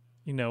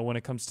 When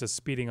it comes to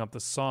speeding up the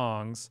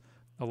songs,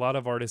 a lot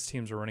of artist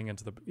teams are running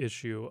into the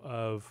issue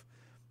of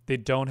they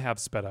don't have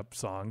sped up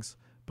songs,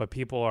 but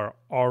people are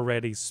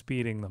already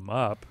speeding them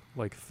up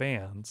like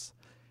fans,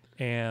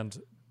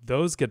 and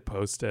those get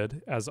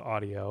posted as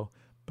audio,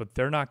 but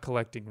they're not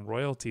collecting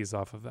royalties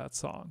off of that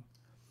song,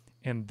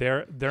 and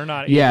they're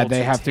not. Yeah, able they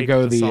to have to take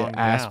go the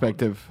aspect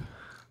down. of.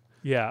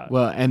 Yeah.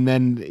 Well, and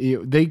then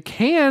they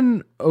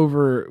can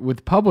over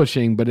with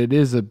publishing, but it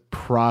is a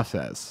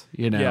process,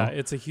 Yeah,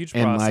 it's a huge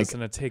process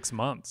and it takes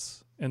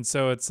months. And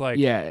so it's like,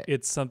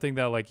 it's something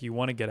that like you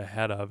want to get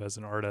ahead of as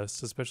an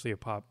artist, especially a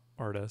pop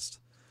artist.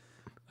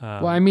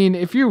 Well, I mean,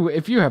 if you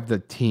have the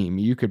team,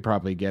 you could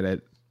probably get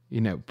it,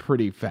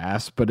 pretty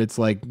fast, but it's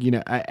like,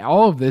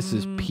 all of this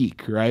is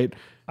peak, right?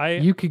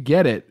 You could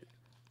get it.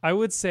 I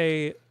would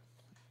say,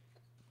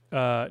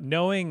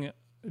 knowing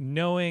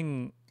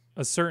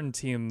a certain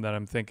team that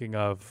I'm thinking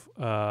of,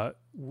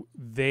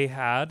 they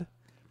had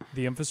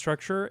the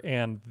infrastructure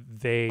and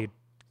they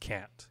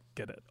can't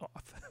get it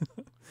off.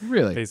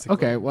 Really? Basically.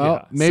 Okay.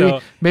 Well, yeah.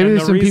 maybe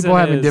there's some people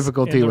having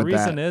difficulty with that. The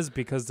reason is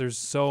because there's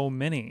so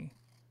many.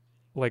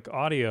 like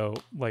audio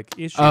like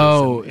issues.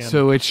 Oh, and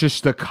so it's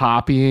just the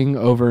copying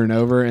over and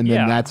over, and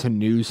then Yeah. that's a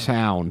new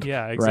sound.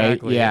 yeah,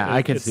 exactly. Right? Yeah,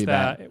 I can It's see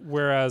that.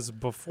 Whereas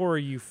before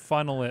you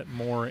funnel it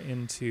more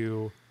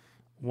into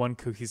one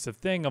cohesive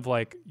thing of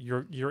like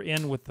you're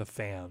in with the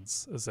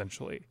fans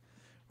essentially,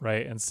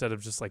 right? Instead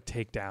of just like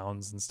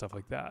takedowns and stuff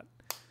like that.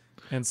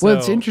 And so Well,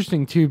 it's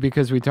interesting too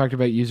because we talked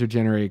about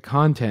user-generated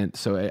content,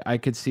 so I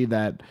could see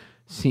that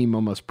seem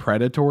almost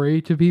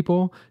predatory to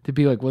people to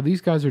be like, well,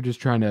 these guys are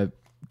just trying to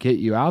get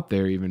you out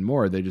there even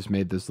more. They just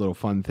made this little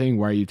fun thing.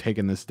 Why are you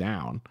taking this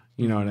down?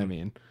 You know what I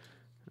mean?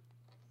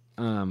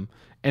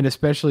 And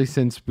especially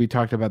since we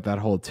talked about that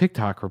whole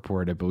TikTok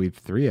report, I believe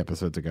 3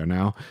 episodes ago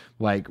now,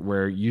 like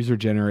where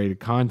user-generated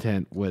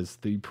content was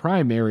the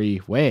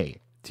primary way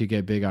to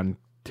get big on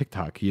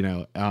TikTok. You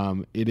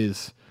know, it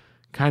is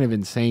kind of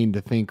insane to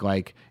think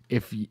like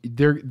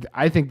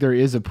I think there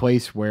is a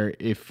place where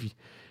if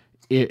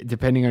it,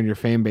 depending on your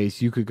fan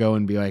base, you could go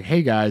and be like,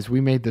 hey guys,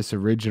 we made this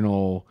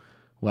original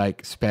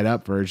like sped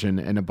up version,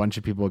 and a bunch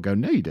of people would go,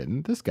 no, you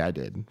didn't. This guy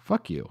did.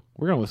 Fuck you.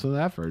 We're going to listen to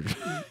that version.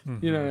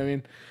 You know what I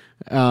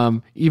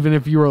mean? Even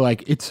if you were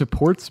like, it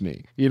supports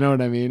me, you know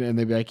what I mean? And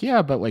they'd be like,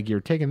 yeah, but like you're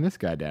taking this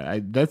guy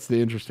down. That's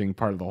the interesting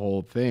part of the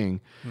whole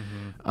thing.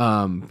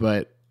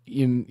 But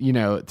you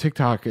know,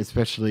 TikTok,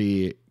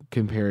 especially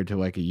compared to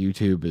like a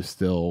YouTube, is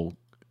still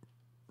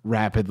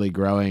rapidly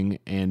growing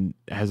and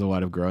has a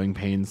lot of growing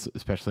pains,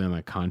 especially on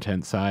the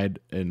content side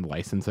and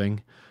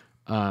licensing.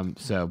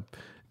 So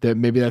that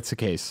maybe that's the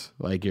case,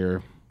 like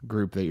your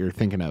group that you're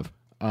thinking of.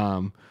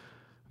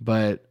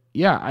 But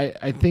yeah,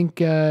 I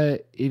think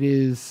it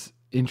is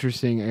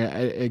interesting.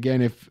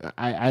 Again, if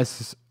I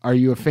ask, are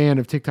you a fan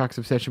of TikTok's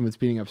obsession with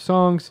speeding up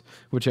songs,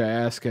 which I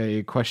ask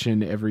a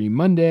question every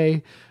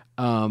Monday,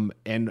 and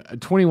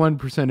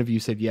 21% of you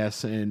said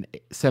yes, and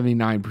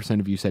 79%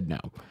 of you said no.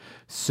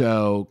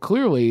 So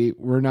clearly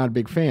we're not a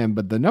big fan,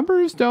 but the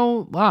numbers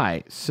don't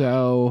lie.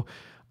 So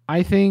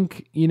I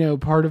think, you know,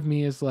 part of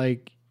me is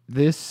like,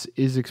 this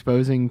is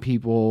exposing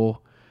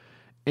people.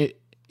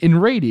 In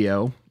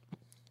radio,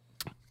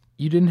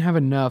 you didn't have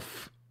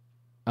enough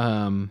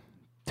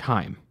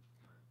time.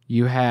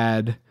 You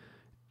had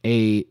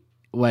a,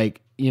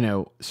 like, you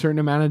know, certain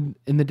amount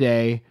in the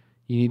day.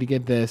 You need to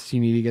get this. You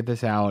need to get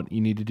this out.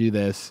 You need to do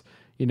this.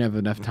 You don't have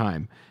enough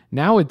time.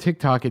 Now with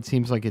TikTok, it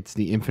seems like it's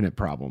the infinite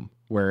problem,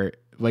 where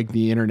like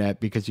the internet,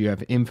 because you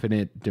have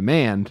infinite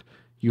demand,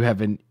 you have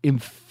an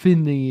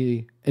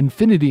infinity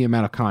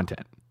amount of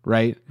content,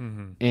 right?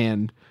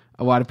 And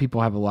a lot of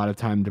people have a lot of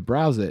time to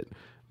browse it,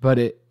 but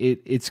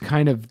it's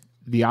kind of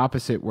the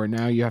opposite, where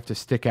now you have to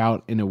stick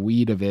out in a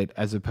weed of it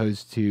as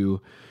opposed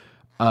to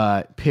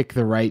pick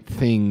the right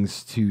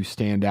things to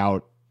stand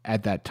out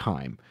at that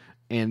time.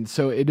 And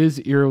so it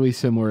is eerily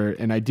similar.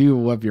 And I do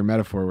love your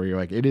metaphor where you're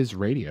like, it is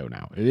radio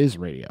now. It is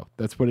radio.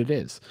 That's what it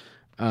is,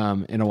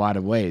 in a lot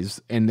of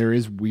ways. And there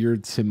is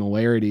weird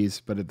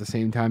similarities, but at the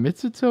same time,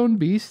 it's its own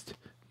beast,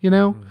 you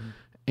know?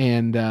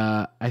 And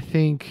I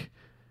think,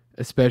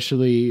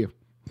 especially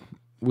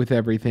with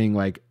everything,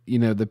 like, you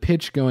know, the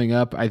pitch going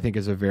up, I think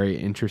is a very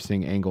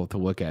interesting angle to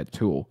look at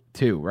too,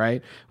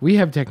 right? We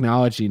have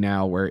technology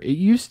now where it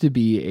used to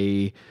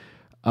be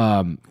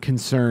a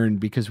concern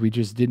because we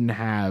just didn't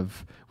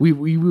have,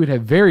 we would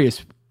have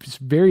various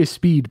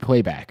speed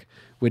playback,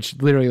 which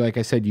literally, like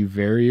I said, you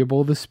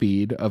variable the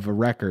speed of a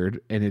record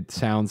and it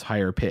sounds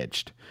higher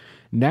pitched.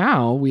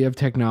 Now we have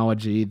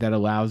technology that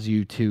allows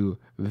you to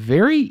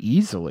very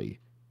easily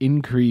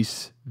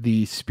increase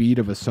the speed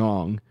of a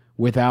song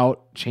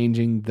without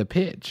changing the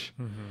pitch.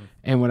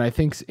 And what I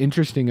think's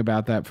interesting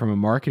about that from a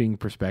marketing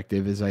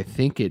perspective is I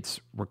think it's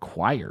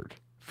required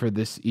for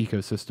this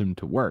ecosystem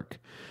to work,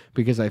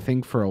 because I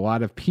think for a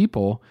lot of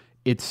people,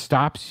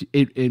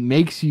 it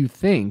makes you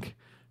think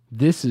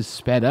this is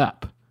sped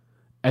up,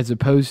 as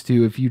opposed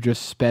to if you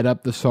just sped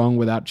up the song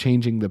without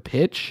changing the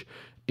pitch.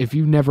 If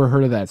you've never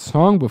heard of that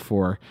song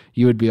before,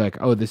 you would be like,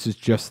 oh, this is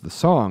just the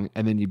song.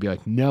 And then you'd be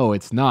like, no,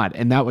 it's not.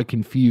 And that would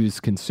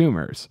confuse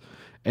consumers.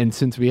 And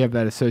since we have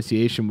that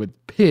association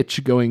with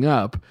pitch going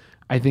up,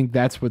 I think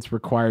that's what's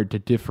required to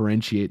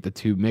differentiate the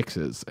two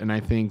mixes. And I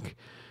think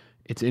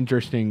it's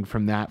interesting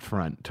from that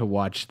front to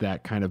watch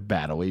that kind of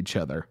battle each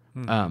other.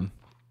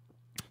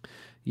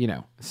 You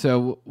know,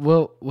 so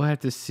we'll have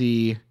to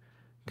see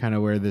kind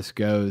of where this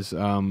goes.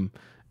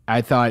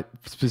 I thought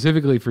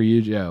specifically for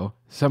you, Joe,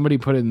 somebody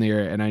put in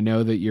there, and I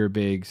know that you're a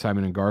big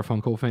Simon and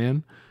Garfunkel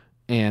fan,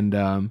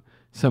 and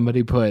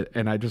somebody put,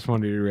 and I just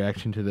wanted your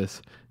reaction to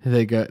this.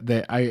 They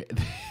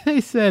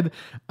said,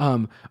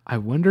 I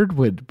wondered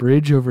what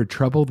Bridge Over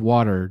Troubled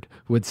Water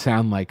would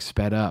sound like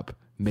sped up.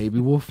 Maybe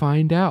we'll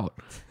find out.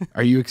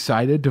 Are you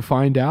excited to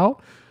find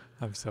out?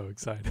 I'm so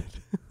excited.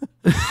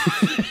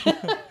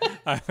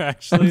 I'm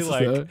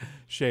actually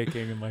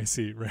shaking in my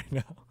seat right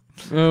now.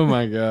 Oh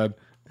my God.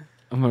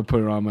 I'm going to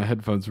put it on my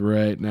headphones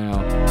right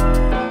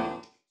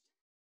now.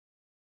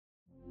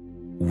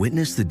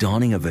 Witness the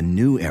dawning of a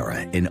new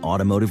era in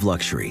automotive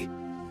luxury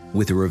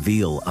with a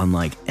reveal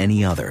unlike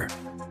any other,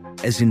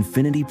 as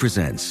Infiniti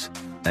presents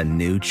a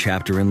new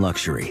chapter in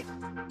luxury,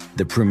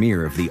 the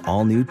premiere of the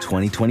all-new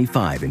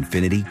 2025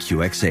 Infiniti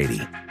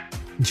QX80.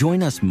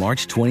 Join us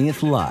March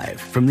 20th live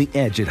from the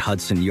Edge at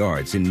Hudson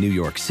Yards in New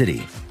York City,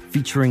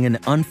 featuring an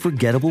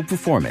unforgettable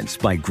performance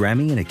by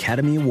Grammy and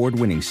Academy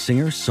Award-winning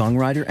singer,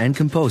 songwriter, and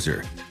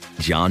composer,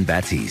 Jon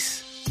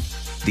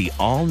Batiste. The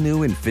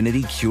all-new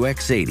Infiniti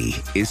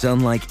QX80 is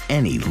unlike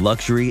any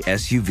luxury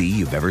SUV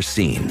you've ever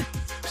seen.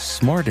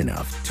 Smart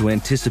enough to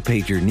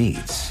anticipate your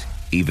needs,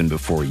 even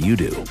before you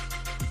do.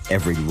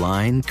 Every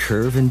line,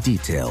 curve, and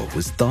detail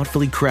was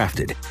thoughtfully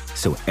crafted,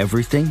 so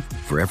everything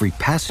for every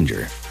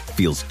passenger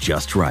feels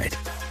just right.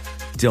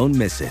 Don't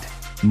miss it.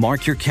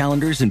 Mark your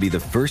calendars and be the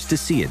first to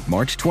see it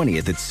March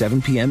 20th at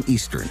 7 p.m.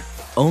 Eastern,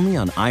 only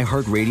on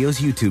iHeartRadio's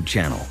YouTube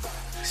channel.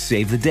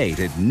 Save the date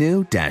at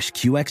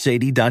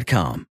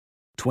new-QX80.com.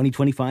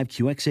 2025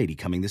 QX80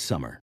 coming this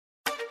summer.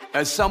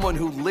 As someone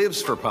who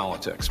lives for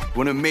politics,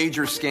 when a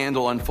major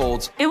scandal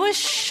unfolds, it was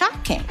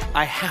shocking.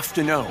 I have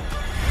to know,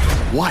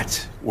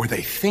 what were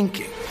they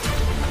thinking?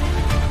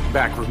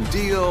 Backroom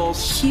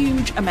deals,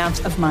 huge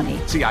amounts of money,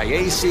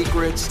 CIA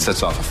secrets,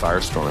 sets off a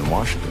firestorm in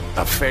Washington,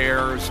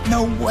 affairs.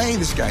 No way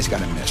this guy's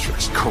got a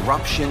mistress.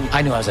 Corruption.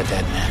 I knew I was a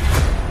dead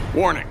man.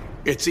 Warning,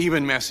 it's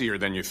even messier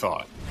than you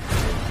thought.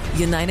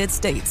 United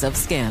States of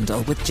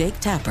Scandal with Jake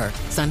Tapper,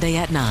 Sunday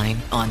at 9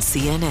 on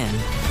CNN.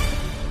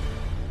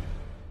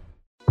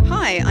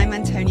 Hi, I'm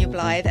Antonia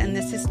Blythe, and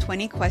this is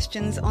 20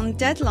 Questions on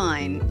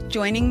Deadline.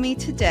 Joining me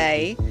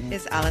today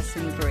is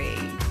Alison Brie.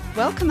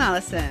 Welcome,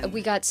 Alison.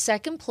 We got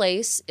second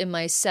place in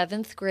my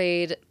 7th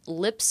grade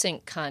lip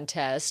sync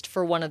contest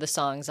for one of the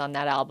songs on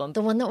that album.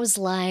 The one that was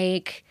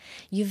like,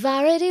 "You've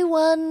already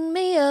won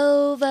me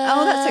over."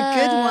 Oh, that's a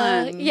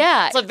good one.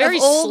 Yeah. It's a very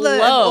slow.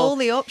 Of all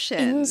the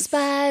options. In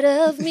spite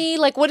of me.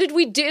 Like, what did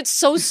we do? It's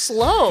so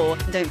slow.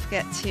 Don't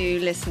forget to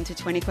listen to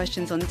 20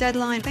 Questions on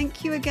Deadline.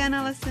 Thank you again,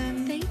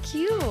 Alison. Thank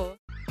you.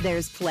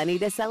 There's plenty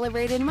to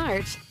celebrate in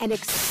March and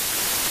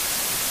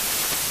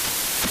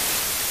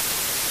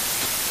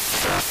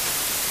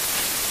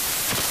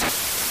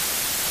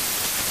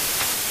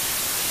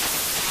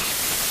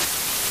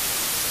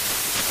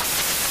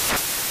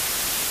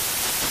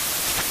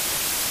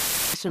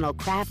National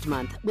Craft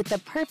Month with the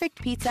perfect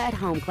pizza at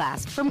home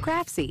class from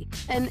Craftsy.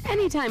 And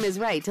anytime is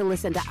right to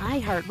listen to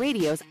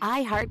iHeartRadio's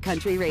iHeart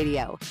Country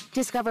Radio.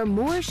 Discover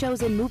more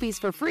shows and movies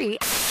for free.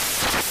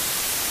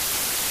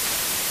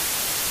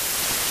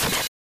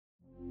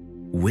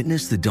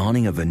 Witness the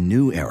dawning of a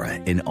new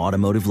era in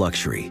automotive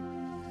luxury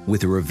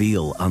with a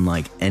reveal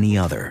unlike any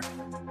other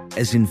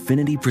as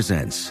Infiniti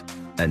presents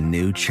a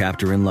new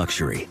chapter in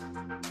luxury,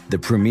 the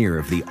premiere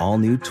of the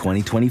all-new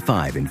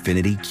 2025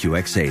 Infiniti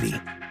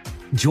QX80.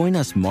 Join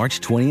us March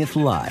 20th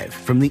live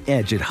from the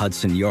Edge at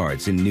Hudson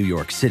Yards in New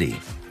York City,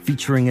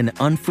 featuring an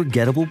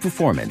unforgettable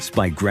performance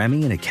by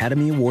Grammy and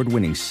Academy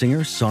Award-winning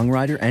singer,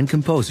 songwriter, and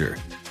composer,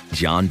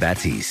 Jon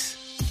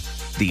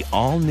Batiste. The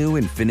all-new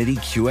Infiniti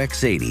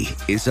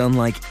QX80 is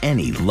unlike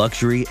any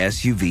luxury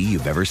SUV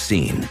you've ever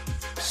seen.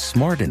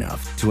 Smart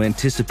enough to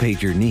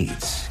anticipate your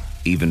needs,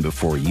 even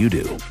before you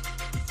do.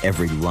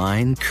 Every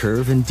line,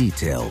 curve, and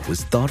detail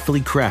was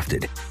thoughtfully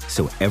crafted,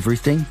 so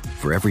everything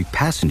for every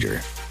passenger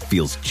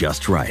feels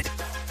just right.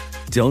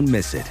 Don't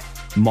miss it.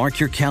 Mark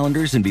your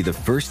calendars and be the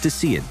first to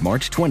see it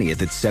March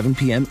 20th at 7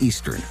 p.m.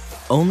 Eastern,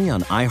 only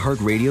on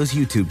iHeartRadio's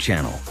YouTube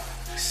channel.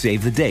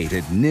 Save the date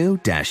at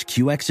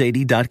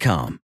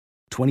new-QX80.com.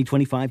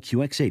 2025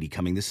 QX80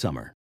 coming this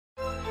summer.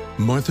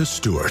 Martha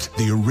Stewart,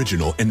 the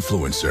original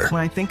influencer. When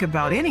I think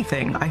about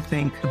anything, I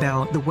think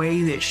about the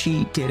way that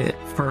she did it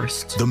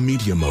first. The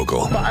media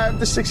mogul. 5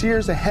 to 6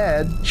 years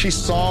ahead, she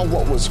saw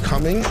what was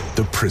coming.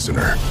 The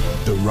prisoner.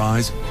 The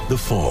rise, the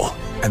fall,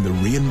 and the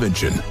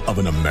reinvention of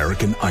an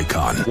American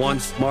icon.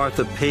 Once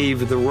Martha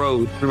paved the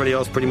road, everybody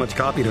else pretty much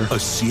copied her. A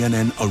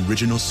CNN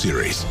original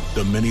series,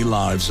 The Many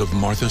Lives of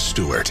Martha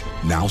Stewart,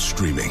 now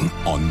streaming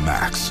on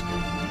Max.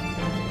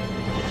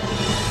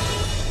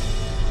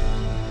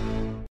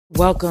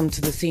 Welcome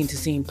to the Scene to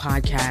Scene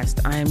podcast.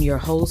 I am your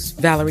host,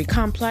 Valerie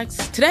Complex.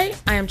 Today,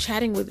 I am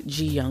chatting with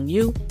Ji Young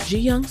Yu. Ji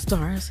Young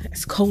stars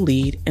as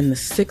co-lead in the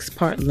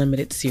 6-part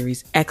limited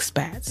series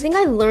Expats. I think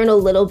I learn a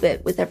little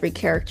bit with every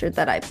character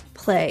that I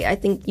play. I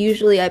think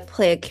usually I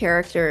play a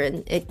character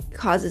and it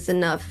causes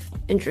enough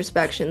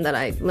introspection that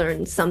I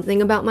learn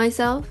something about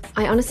myself.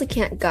 I honestly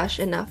can't gush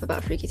enough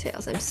about Freaky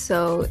Tales. I'm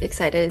so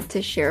excited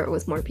to share it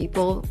with more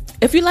people.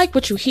 If you like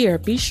what you hear,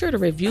 be sure to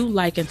review,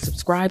 like, and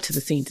subscribe to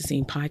the Scene to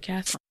Scene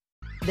podcast.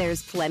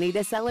 There's plenty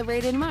to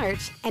celebrate in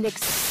March and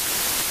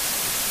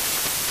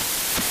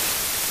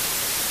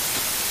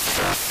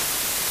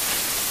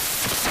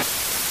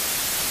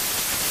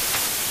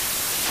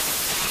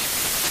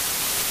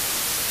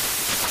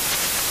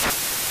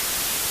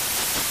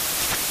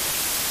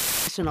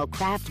National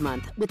Craft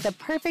Month with the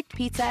perfect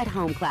pizza at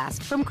home class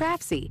from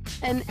Craftsy.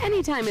 And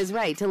anytime is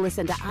right to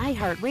listen to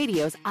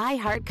iHeartRadio's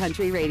iHeart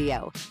Country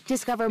Radio.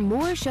 Discover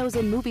more shows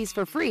and movies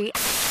for free.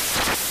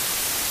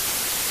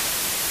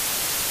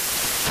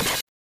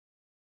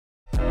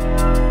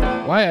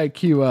 why I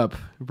queue up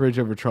Bridge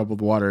Over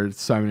Troubled Water,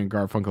 Simon and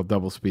Garfunkel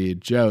Double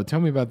Speed. Joe, tell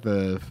me about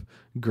the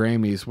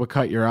Grammys. What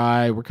caught your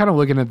eye? We're kind of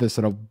looking at this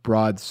at a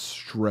broad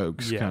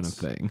strokes kind of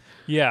thing.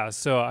 Yeah,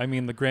 so I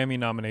mean, the Grammy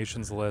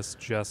nominations list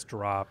just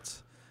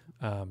dropped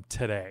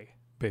today,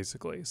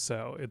 basically.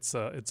 So it's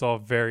all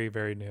very,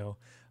 very new.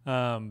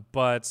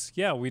 But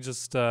yeah, we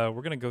just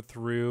we're gonna go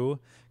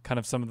through kind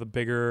of some of the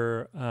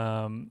bigger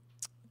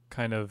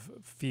kind of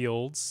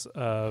fields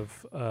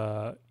of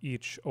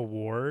each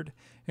award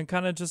and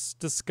kind of just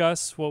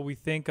discuss what we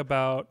think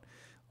about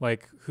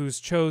like who's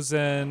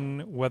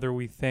chosen, whether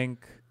we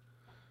think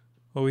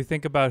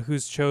about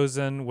who's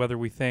chosen, whether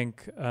we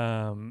think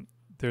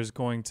there's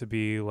going to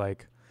be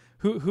like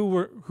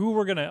who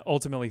we're gonna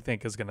ultimately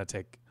think is gonna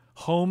take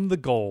home the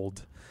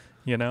gold,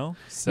 you know?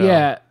 So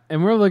yeah,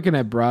 and we're looking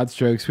at broad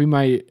strokes. We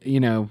might,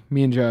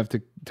 me and Joe have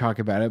to talk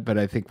about it, but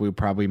I think we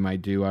probably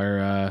might do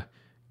our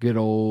good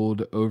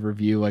old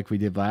overview like we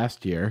did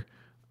last year.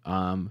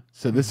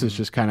 So this is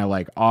just kind of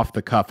like off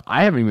the cuff.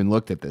 I haven't even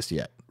looked at this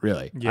yet,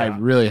 really. Yeah. I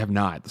really have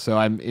not. So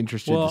I'm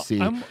interested to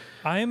see.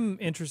 I'm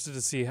interested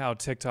to see how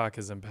TikTok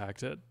has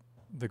impacted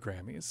the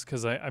Grammys,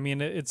 because I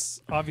mean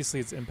it's obviously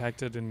it's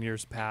impacted in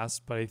years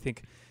past, but I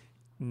think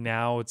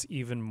now it's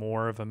even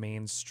more of a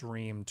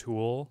mainstream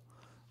tool,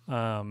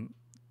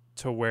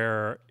 to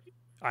where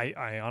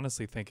I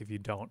honestly think if you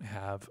don't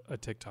have a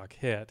TikTok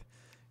hit,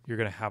 you're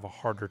going to have a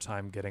harder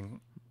time getting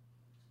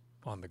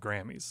on the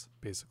Grammys,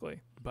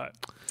 basically. But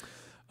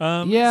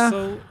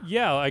so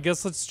I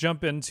guess let's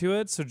jump into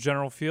it. So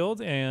general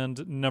field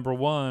and number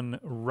 1,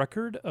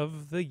 record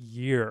of the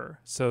year.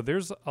 So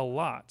there's a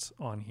lot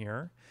on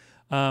here.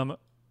 One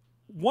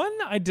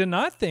I did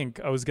not think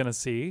I was going to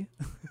see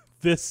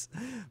this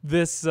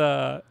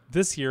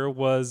year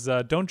was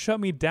Don't Shut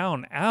Me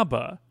Down,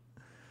 ABBA.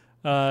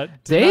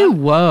 They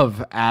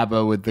love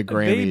ABBA with the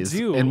Grammys. They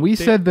do. And we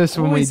said this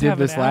when we did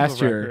this last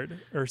year.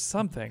 Or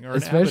something. Or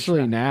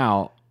especially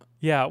now.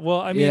 Yeah, well,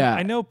 I mean,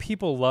 I know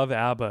people love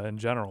ABBA in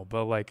general,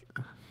 but like,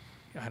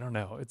 I don't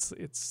know.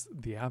 It's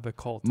the ABBA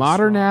cult.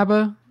 Modern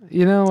ABBA?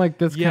 Like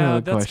that's kind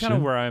of the question. That's kind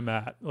of where I'm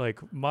at. Like,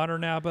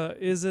 modern ABBA,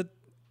 does it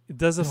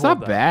It's hold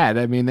not up? bad.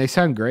 I mean, they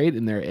sound great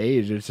in their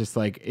age. It's just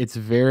like, it's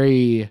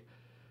very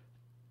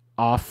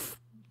off.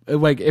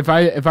 Like if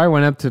I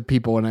went up to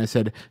people and I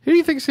said, who do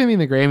you think's going to be in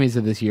the Grammys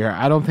of this year?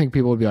 I don't think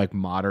people would be like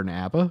modern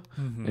ABBA.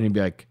 And he'd be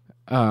like,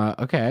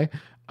 okay.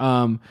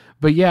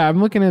 But yeah,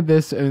 I'm looking at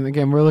this, and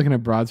again, we're looking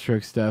at broad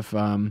stroke stuff.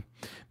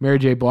 Mary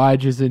J.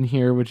 Blige is in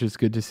here, which is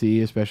good to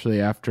see, especially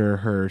after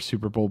her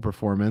Super Bowl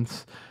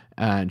performance.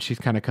 And she's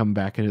kind of come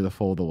back into the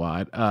fold a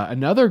lot.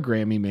 Another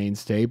Grammy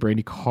mainstay,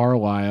 Brandi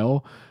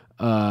Carlile,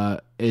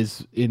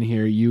 is in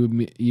here.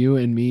 You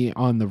and Me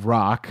on the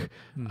Rock.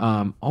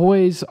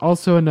 Always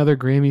also another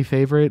Grammy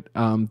favorite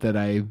that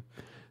I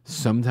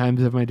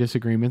sometimes have my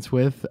disagreements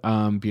with.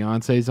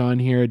 Beyonce's on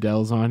here.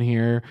 Adele's on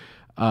here.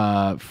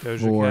 The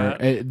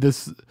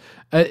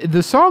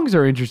songs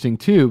are interesting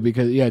too,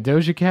 because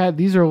Doja Cat,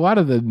 these are a lot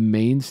of the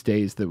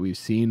mainstays that we've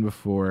seen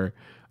before.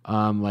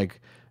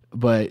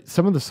 But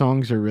some of the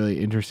songs are really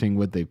interesting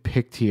what they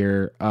picked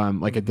here.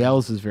 Like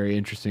Adele's is very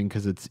interesting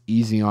because it's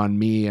Easy on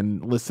Me,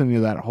 and listening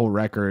to that whole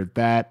record,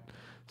 that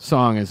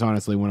song is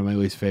honestly one of my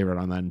least favorite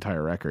on that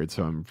entire record.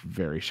 So I'm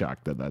very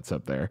shocked that that's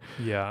up there.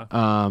 Yeah.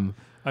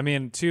 I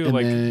mean, too,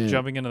 like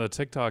jumping into the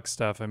TikTok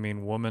stuff. I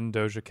mean, Woman,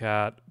 Doja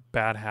Cat,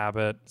 Bad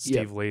Habit,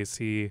 Steve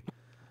Lacy,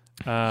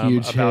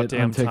 huge About hit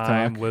Damn on TikTok.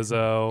 Time,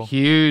 Lizzo,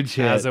 huge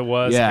hit. As It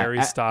Was,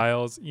 Harry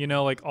Styles.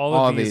 Like all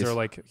of these are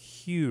like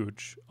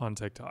huge on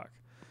TikTok.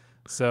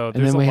 So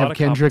and then we have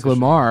Kendrick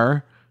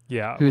Lamar,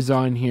 who's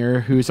on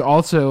here, who's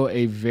also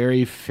a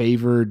very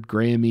favored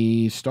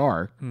Grammy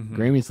star.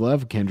 Grammys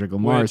love Kendrick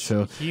Lamar,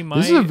 so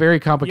this is a very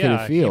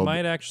complicated field. He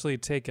might actually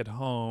take it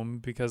home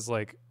because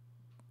like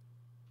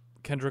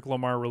Kendrick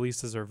Lamar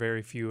releases are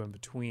very few in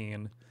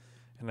between,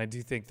 and I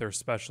do think they're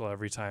special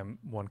every time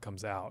one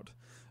comes out.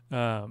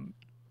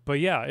 But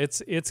yeah,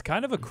 it's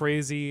kind of a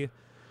crazy.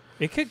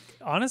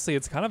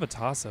 It's kind of a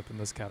toss up in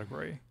this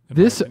category.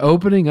 This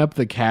opening up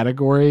the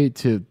category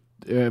to.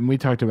 And we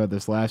talked about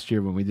this last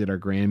year when we did our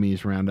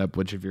Grammys roundup,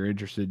 which if you're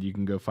interested, you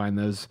can go find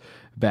those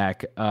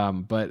back.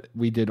 But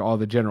we did all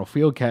the general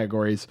field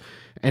categories.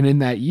 And in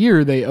that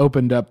year, they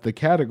opened up the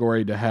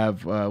category to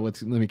have,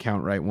 let me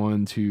count right.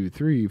 1, 2,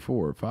 3,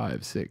 4,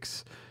 5,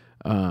 6,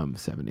 7,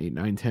 8,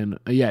 9, 10.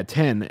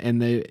 10.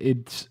 And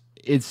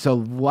it's a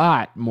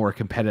lot more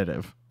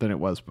competitive than it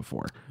was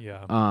before.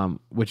 Yeah.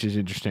 Which is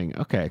interesting.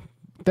 Okay.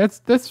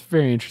 That's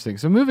very interesting.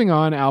 So moving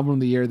on, album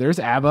of the year, there's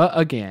ABBA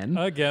again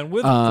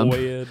with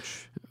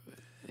Voyage.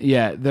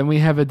 Yeah, then we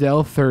have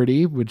Adele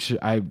 30, which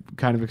I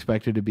kind of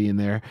expected to be in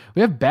there.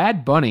 We have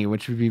Bad Bunny,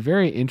 which would be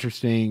very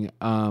interesting,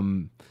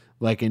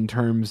 like in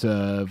terms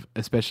of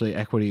especially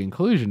equity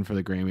inclusion for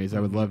the Grammys. I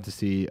would love to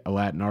see a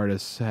Latin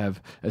artist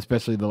have,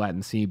 especially the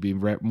Latin scene, be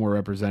more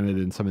represented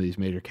in some of these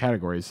major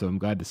categories. So I'm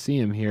glad to see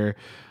him here.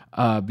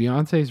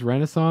 Beyonce's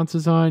Renaissance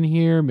is on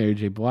here. Mary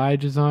J.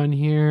 Blige is on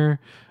here.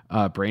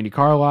 Brandi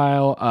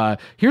Carlile.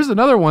 Here's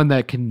another one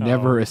that can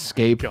never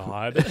escape.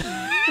 God.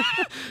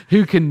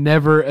 who can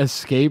never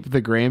escape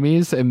the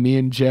Grammys. And me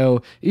and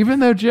Joe, even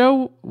though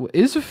Joe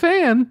is a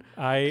fan,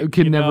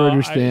 can never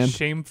understand.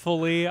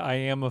 Shamefully, I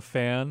am a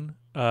fan.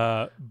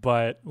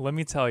 But let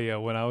me tell you,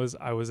 when I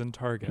was in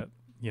Target,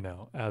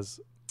 as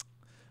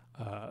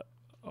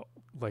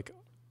like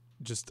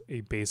just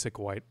a basic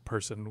white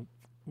person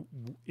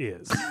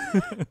is.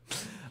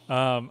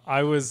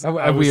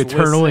 We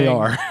eternally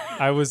are.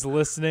 I was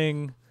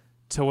listening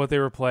to what they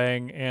were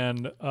playing,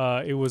 and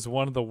it was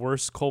one of the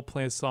worst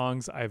Coldplay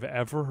songs I've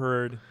ever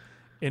heard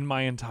in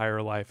my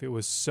entire life. It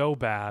was so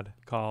bad,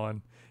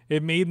 Colin.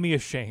 It made me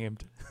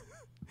ashamed.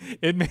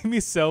 It made me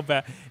so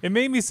bad. It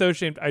made me so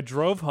ashamed. I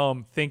drove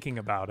home thinking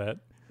about it,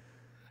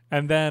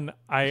 and then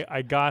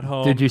I got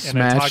home. Did you and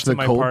smash I talked the to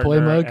my Coldplay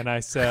partner, mug? And I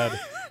said,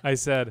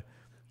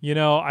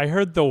 I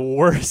heard the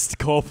worst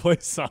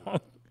Coldplay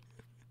song,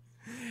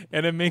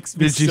 and it makes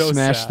me so sad. Did you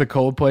smash the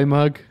Coldplay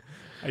mug?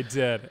 I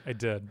did.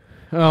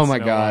 Oh It's my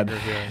no God.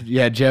 longer here.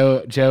 Yeah,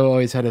 Joe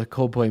always had a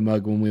Coldplay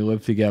mug when we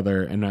lived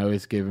together, and I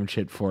always gave him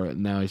shit for it,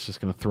 and now he's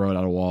just going to throw it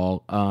at a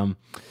wall.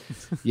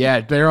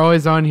 Yeah, they're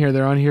always on here.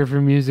 They're on here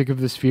for Music of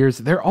the Spheres.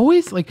 They're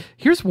always like,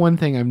 here's one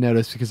thing I've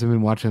noticed because I've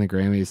been watching the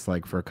Grammys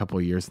like for a couple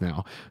of years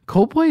now.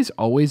 Coldplay's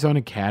always on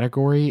a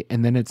category,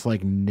 and then it's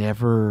like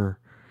never...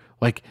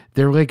 Like,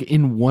 they're like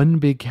in one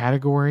big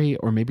category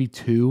or maybe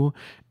two,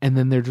 and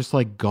then they're just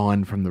like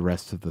gone from the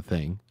rest of the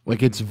thing.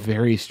 Like, it's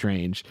very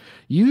strange.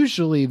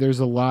 Usually there's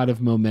a lot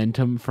of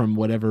momentum from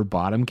whatever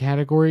bottom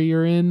category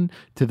you're in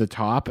to the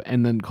top,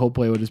 and then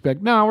Coldplay will just be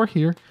like, no, we're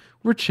here.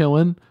 We're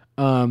chilling.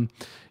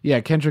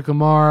 Yeah, Kendrick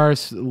Lamar,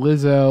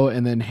 Lizzo,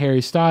 and then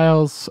Harry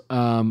Styles.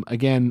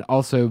 Again,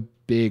 also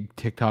big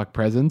TikTok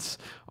presence,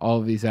 all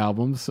of these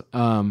albums.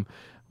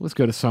 Let's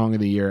go to Song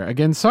of the Year.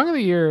 Again, Song of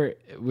the Year,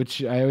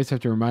 which I always have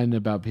to remind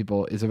about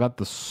people, is about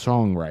the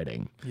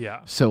songwriting.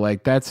 Yeah. So,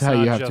 like, that's how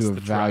you have to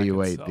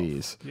evaluate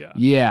these.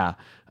 Yeah.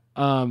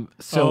 Like,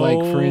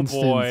 for instance...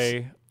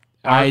 Boy.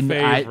 I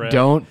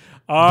don't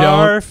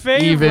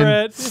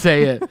even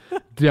say it.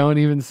 Don't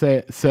even say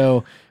it.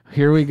 So,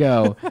 here we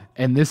go.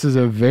 And this is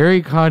a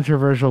very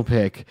controversial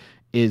pick,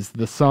 is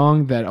the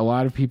song that a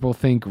lot of people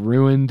think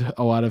ruined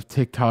a lot of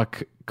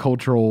TikTok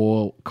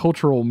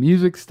cultural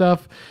music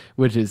stuff,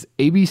 which is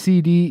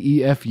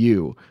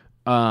ABCDEFU,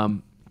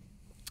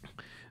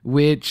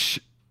 which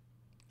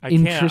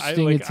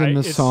it's in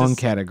the song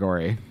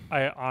category.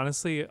 I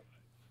honestly,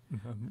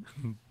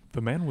 the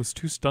man was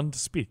too stunned to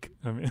speak.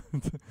 I mean,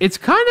 it's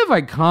kind of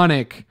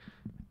iconic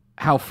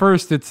how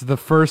first it's the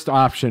first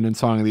option in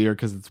Song of the Year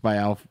because it's by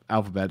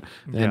alphabet,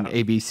 and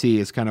ABC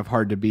is kind of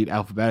hard to beat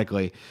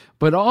alphabetically,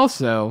 but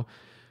also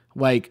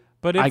like.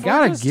 But if I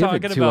gotta give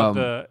it to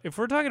him. If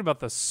we're talking about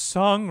the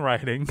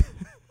songwriting,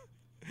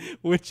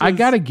 I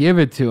gotta give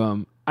it to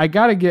him.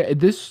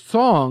 This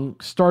song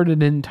started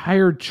an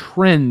entire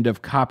trend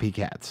of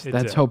copycats.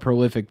 That's how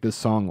prolific this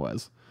song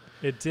was.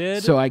 It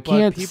did. So I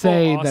can't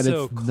say that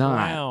it's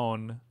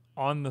clown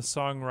on the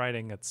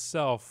songwriting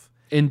itself,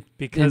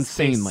 because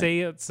insanely. they say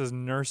it's a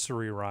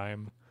nursery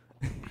rhyme.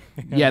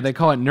 Yeah, they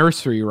call it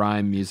nursery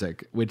rhyme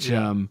music, which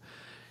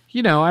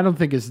I don't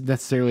think is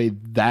necessarily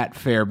that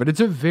fair, but it's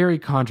a very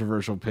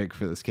controversial pick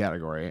for this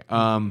category.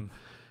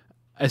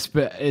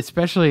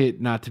 Especially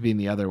not to be in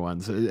the other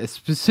ones,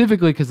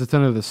 specifically because it's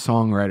under the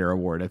Songwriter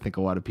Award. I think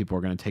a lot of people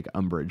are going to take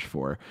umbrage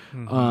for.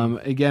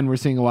 Again, we're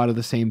seeing a lot of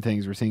the same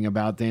things. We're seeing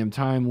About Damn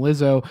Time,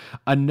 Lizzo.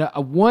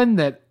 One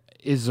that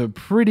is a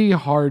pretty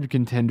hard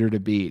contender to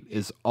beat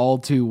is All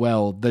Too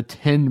Well, the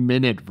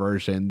 10-minute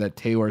version that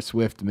Taylor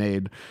Swift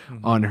made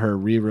on her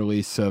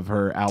re-release of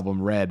her album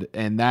Red,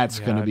 and that's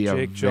going to be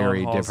a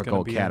very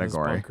difficult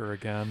category. In his bunker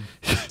again.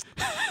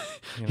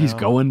 He's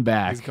going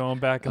back. He's going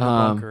back in the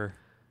bunker.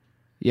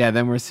 Yeah,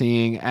 then we're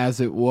seeing As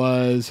It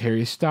Was,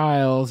 Harry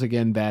Styles,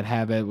 again, Bad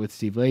Habit with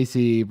Steve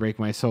Lacy, Break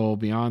My Soul,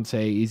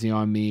 Beyonce, Easy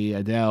on Me,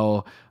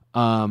 Adele.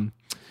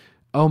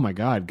 Oh my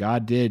God,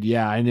 God Did.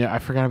 Yeah, I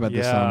forgot about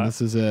this song.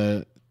 This is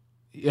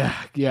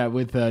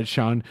with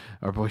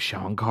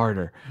Sean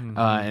Carter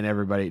and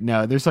everybody.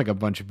 No, there's like a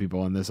bunch of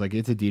people on this. Like,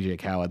 it's a DJ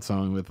Khaled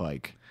song with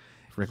like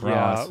Rick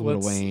Ross, Lil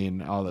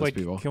Wayne, all those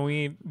people. Can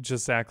we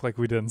just act like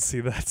we didn't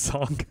see that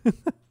song?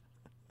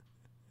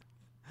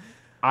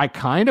 I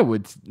kind of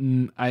would.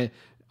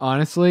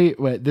 Honestly,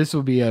 this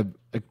will be a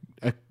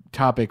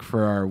topic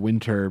for our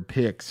winter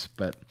picks,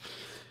 but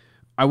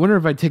I wonder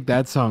if I'd take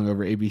that song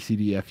over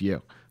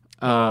ABCDFU.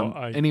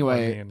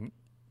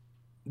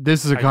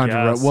 This is a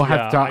controversy. We'll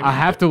have to. I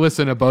have to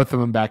listen to both of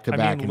them back to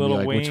back and be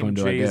like, which one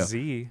do I do?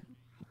 Jay-Z,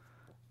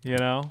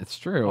 it's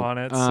true on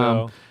it.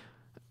 So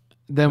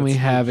then we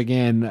have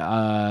again,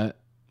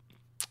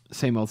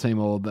 same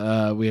old.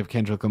 We have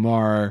Kendrick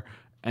Lamar,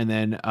 and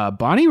then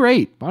Bonnie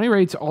Raitt. Bonnie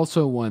Raitt's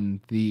also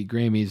won the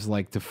Grammys.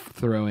 Like to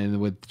throw in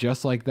with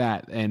Just Like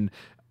That, and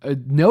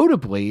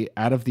notably,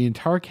 out of the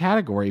entire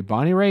category,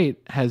 Bonnie Raitt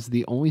has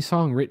the only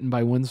song written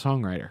by one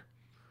songwriter.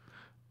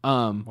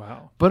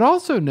 Wow. But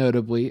also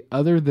notably,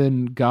 other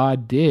than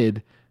God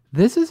Did,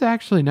 this is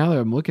actually, now that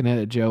I'm looking at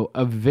it, Joe,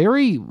 a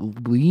very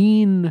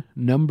lean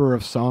number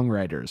of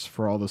songwriters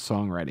for all the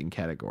songwriting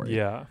category.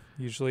 Yeah.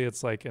 Usually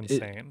it's like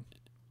insane.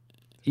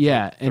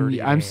 Yeah, and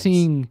 30 I'm names.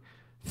 seeing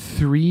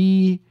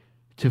 3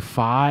 to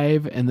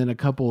 5 and then a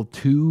couple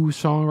 2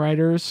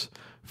 songwriters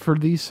for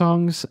these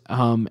songs.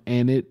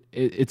 And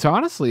it's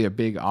honestly a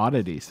big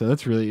oddity. So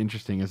that's really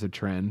interesting as a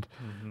trend.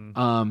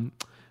 A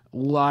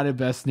lot of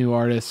best new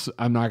artists.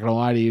 I'm not gonna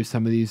lie to you,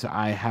 some of these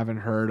I haven't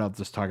heard. I'll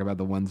just talk about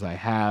the ones I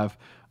have.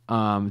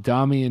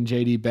 Dami and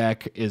JD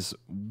Beck is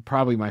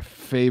probably my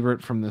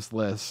favorite from this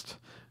list.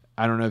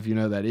 I don't know if you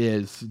know who that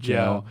is,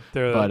 Joe. Yeah,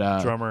 they're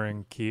but drummer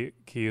and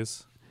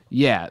keys.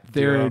 Yeah,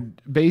 they're Duo.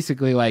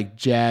 basically like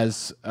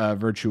jazz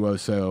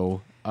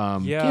virtuoso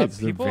kids.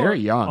 They're people very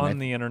young. on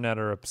the internet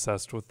are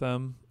obsessed with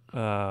them.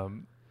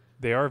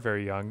 They are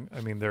very young.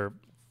 I mean,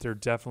 they're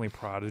definitely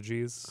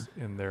prodigies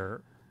in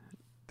their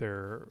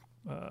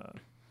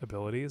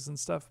abilities and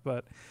stuff.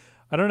 But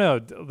I don't know,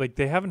 like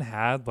they haven't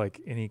had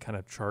like any kind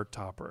of chart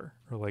topper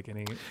or like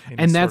any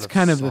and that's sort of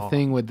kind of the song.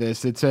 thing with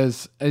this. It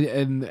says,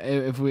 and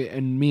if we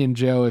and me and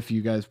Joe, if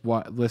you guys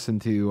listen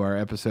to our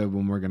episode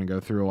when we're going to go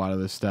through a lot of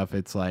this stuff,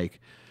 it's like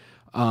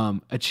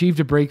achieved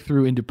a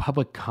breakthrough into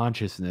public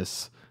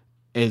consciousness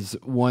is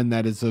one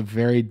that is a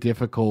very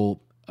difficult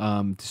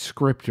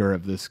descriptor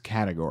of this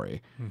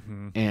category.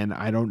 And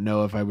I don't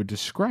know if I would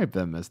describe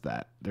them as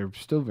that. They're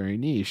still very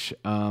niche.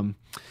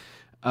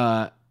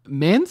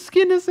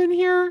 Manskin is in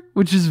here,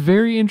 which is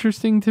very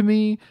interesting to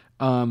me.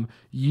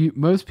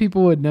 Most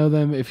people would know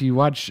them if you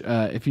watch,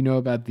 if you know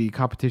about the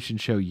competition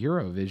show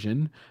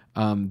Eurovision.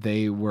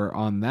 They were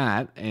on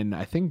that, and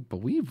I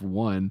believe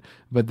won.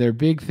 But their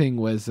big thing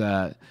was,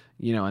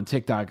 on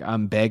TikTok,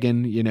 I'm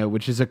Beggin',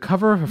 which is a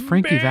cover of a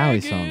Frankie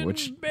Valli song.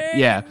 Which,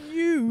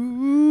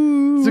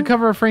 it's a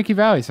cover of a Frankie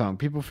Valli song.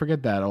 People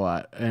forget that a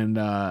lot, and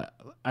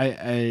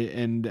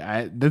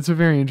I that's a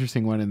very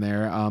interesting one in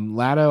there.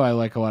 Latto, I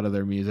like a lot of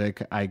their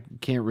music. I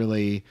can't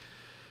really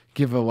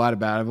give a lot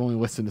about it. I've only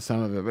listened to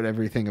some of it, but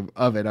everything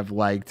of it I've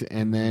liked.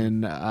 And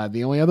then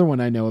the only other one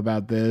I know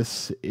about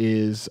this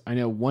is I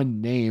know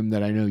one name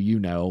that I know you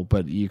know,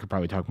 but you could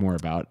probably talk more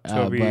about.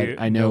 But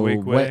I know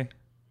what.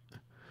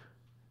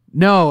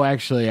 No,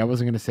 actually, I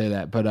wasn't going to say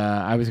that, but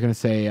I was going to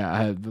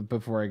say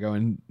before I go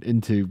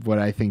into what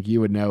I think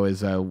you would know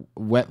is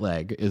Wet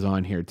Leg is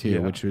on here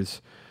too,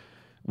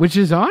 which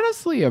is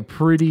honestly a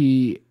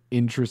pretty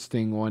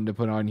interesting one to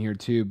put on here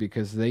too,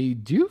 because they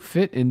do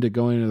fit into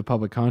going into the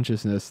public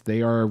consciousness.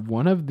 They are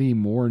one of the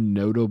more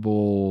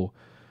notable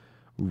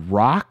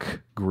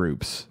rock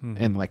groups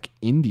and like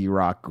indie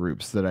rock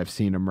groups that I've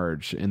seen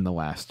emerge in the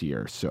last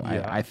year. So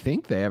I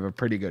think they have a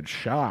pretty good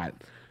shot.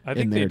 I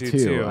think they do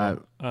too.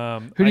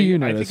 Who do you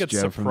know? I think it's Joe,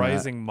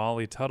 surprising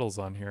Molly Tuttle's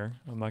on here.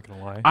 I'm not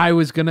gonna lie. I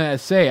was gonna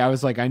say, I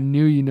was like, I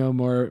knew you know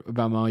more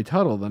about Molly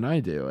Tuttle than I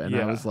do, and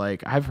I was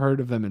like, I've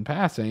heard of them in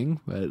passing,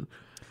 but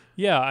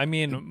yeah, I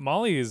mean,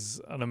 Molly is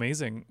an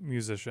amazing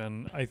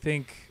musician. I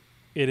think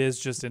it is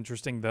just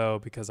interesting though,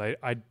 because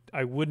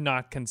I would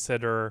not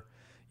consider,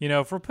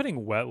 if we're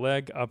putting Wet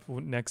Leg up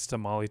next to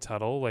Molly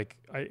Tuttle,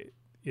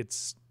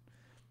 it's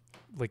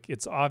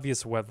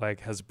obvious Wet Leg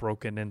has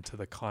broken into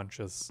the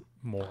conscious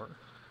more,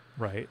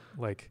 right?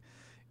 Like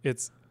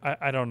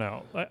I don't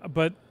know,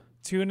 but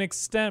to an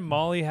extent,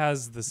 Molly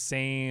has the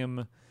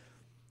same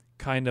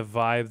kind of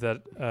vibe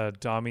that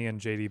Dami and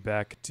JD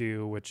Beck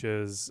do, which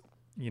is,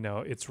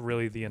 it's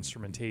really the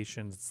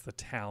instrumentation, it's the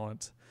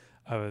talent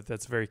of it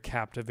that's very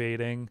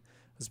captivating,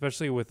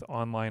 especially with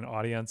online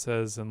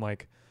audiences. And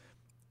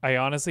I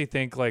honestly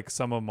think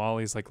some of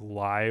Molly's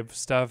live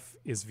stuff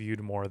is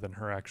viewed more than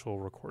her actual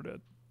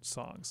recorded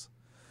songs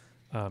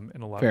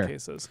in a lot of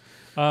cases.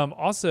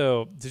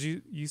 Also, did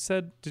you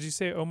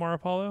say Omar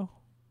Apollo?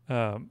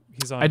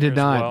 He's on. I did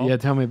not. Well. Yeah,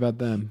 tell me about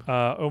them.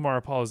 Omar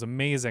Apollo is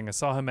amazing. I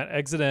saw him at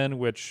Exit N,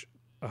 which,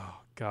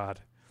 oh God,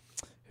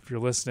 if you're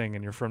listening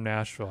and you're from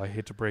Nashville, I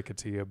hate to break it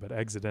to you, but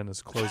Exit N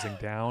is closing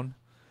down.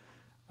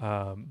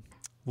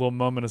 Little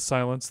moment of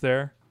silence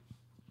there.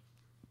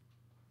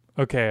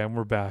 Okay, and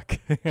we're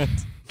back.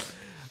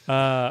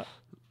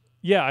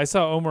 Yeah, I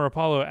saw Omar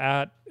Apollo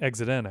at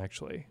Exit N,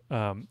 actually.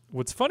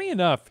 What's funny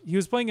enough, he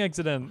was playing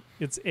Exit N.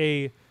 It's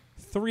a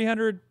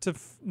 300 to...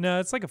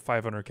 it's like a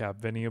 500 cap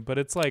venue, but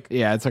it's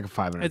it's like a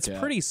 500 It's cap.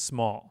 pretty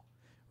small,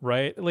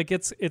 right?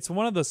 It's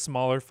one of the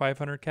smaller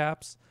 500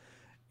 caps.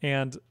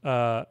 And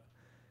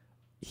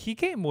he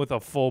came with a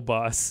full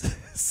bus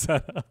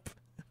setup.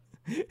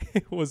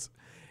 It was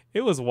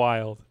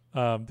wild.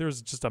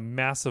 There's just a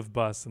massive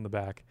bus in the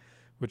back,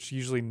 which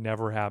usually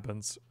never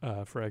happens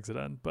for Exit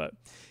N. But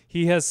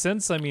he has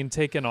since,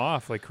 taken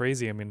off like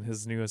crazy.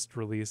 His newest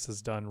release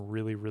has done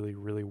really, really,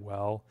 really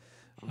well.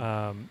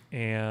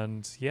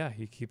 And yeah,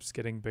 he keeps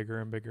getting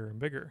bigger and bigger and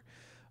bigger.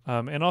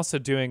 And also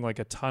doing a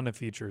ton of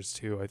features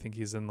too. I think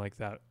he's in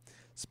that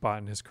spot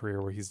in his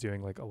career where he's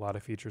doing a lot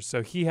of features.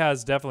 So he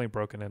has definitely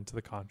broken into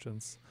the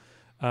conscience.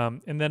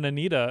 And then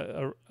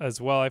Anita as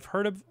well. I've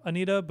heard of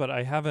Anita, but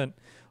I haven't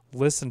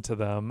listened to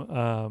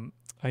them.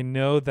 I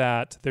know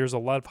that there's a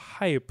lot of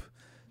hype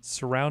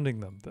surrounding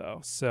them, though.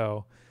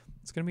 So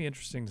it's going to be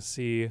interesting to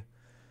see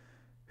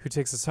who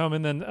takes us home.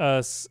 And then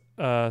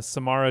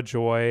Samara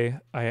Joy.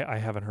 I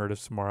haven't heard of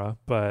Samara,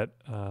 but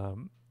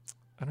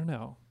I don't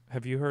know.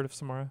 Have you heard of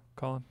Samara,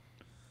 Colin?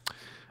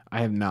 I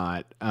have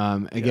not.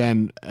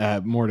 Again,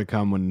 more to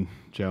come when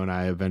Joe and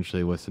I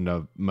eventually listen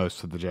to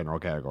most of the general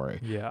category.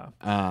 Yeah.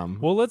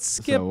 Well, let's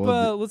skip.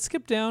 Let's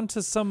skip down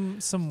to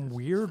some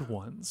weird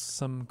ones.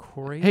 Some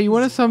crazy. Hey, you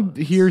want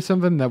to hear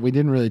something that we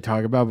didn't really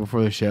talk about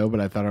before the show,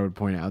 but I thought I would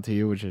point out to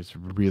you, which is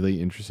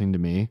really interesting to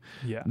me.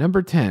 Yeah.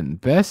 Number 10,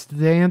 Best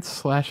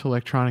Dance /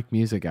 Electronic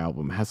Music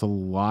Album, has a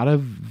lot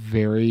of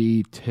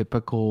very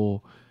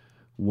typical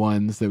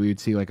ones that we would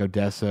see, like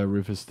Odessa,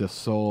 Rufus Du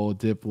Sol,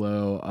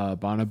 Diplo,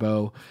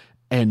 Bonobo,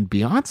 and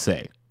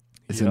Beyonce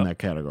is in that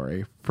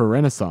category for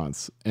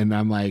Renaissance. And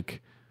I'm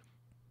like,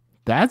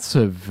 that's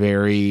a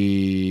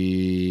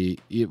very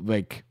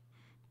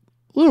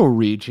little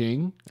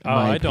reaching.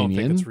 I don't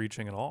think it's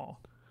reaching at all.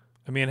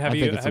 I mean, have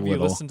you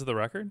listened to the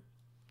record?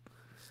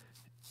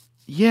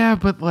 Yeah,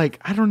 but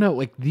I don't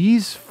know.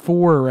 These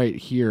 4 right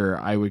here,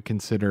 I would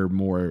consider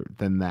more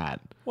than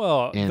that.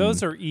 Well,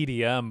 those are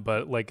EDM,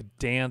 but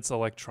dance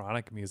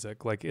electronic music.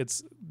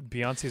 It's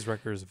Beyonce's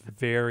record is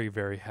very,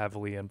 very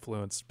heavily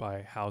influenced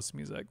by house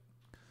music.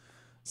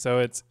 So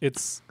it's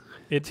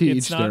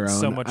not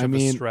so much of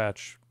a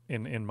stretch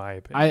in my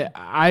opinion.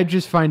 I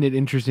just find it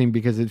interesting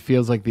because it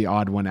feels like the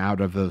odd one out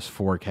of those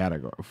 4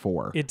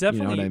 categories. It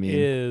definitely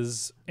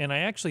is, and I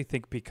actually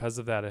think because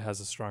of that, it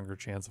has a stronger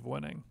chance of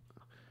winning.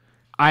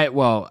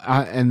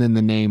 And then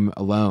the name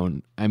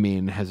alone,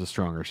 has a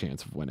stronger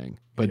chance of winning.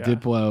 But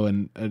Diplo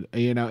and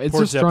it's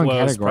Poor a strong Diplo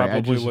category. Is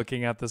probably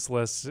looking at this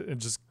list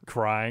and just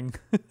crying.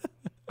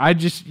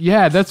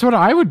 That's what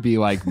I would be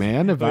like,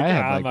 man. If I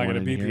had I'm not going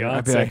to be here,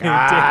 Beyonce.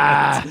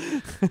 I'd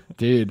be like,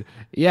 dude.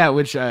 Yeah,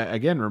 which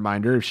again,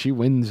 reminder: if she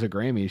wins a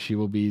Grammy, she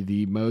will be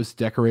the most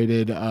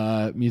decorated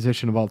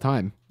musician of all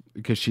time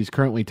because she's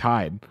currently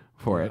tied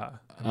for it.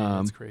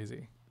 That's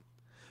crazy.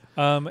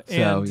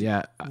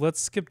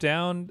 Let's skip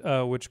down,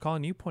 which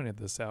Colin, you pointed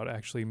this out,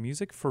 actually,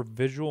 music for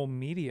visual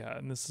media.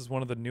 And this is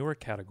one of the newer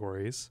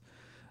categories.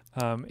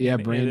 Brand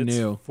it's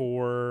new.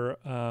 For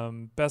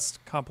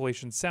best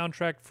compilation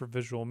soundtrack for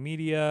visual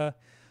media,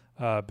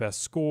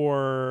 best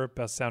score,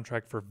 best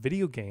soundtrack for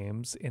video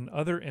games, and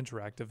other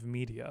interactive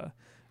media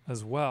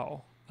as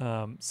well.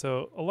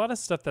 So a lot of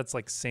stuff that's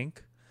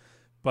sync,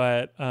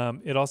 but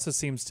it also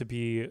seems to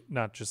be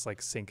not just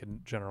sync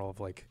in general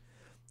of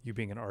you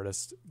being an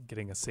artist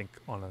getting a sync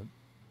on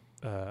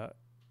a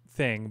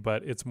thing,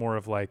 but it's more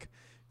of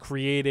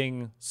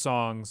creating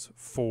songs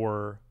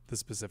for the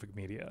specific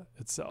media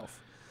itself.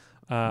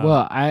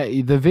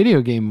 The video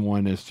game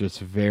one is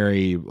just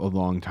a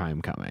long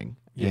time coming.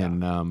 Yeah.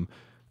 And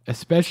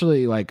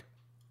especially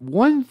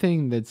one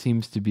thing that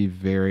seems to be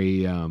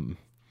very the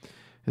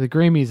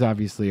Grammys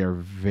obviously are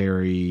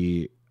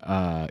very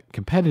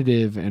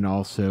competitive and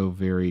also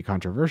very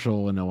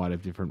controversial in a lot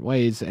of different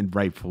ways, and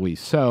rightfully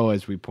so,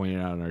 as we pointed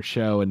out on our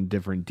show, and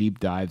different deep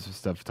dives of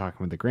stuff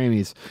talking about the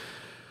Grammys.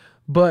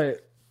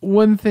 But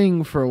one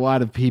thing for a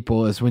lot of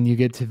people is when you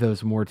get to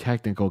those more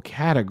technical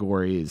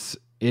categories,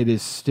 it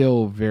is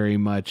still very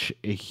much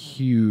a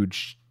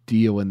huge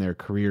deal in their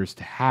careers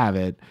to have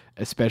it,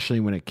 especially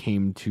when it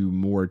came to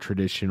more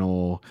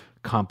traditional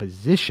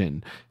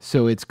composition.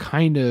 So it's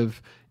kind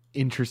of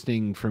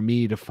interesting for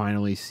me to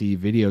finally see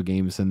video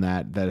games in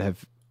that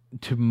have,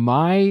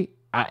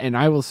 and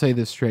I will say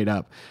this straight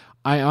up,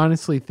 I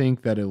honestly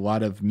think that a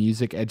lot of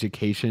music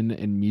education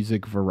and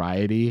music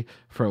variety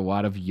for a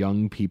lot of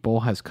young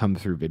people has come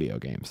through video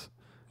games.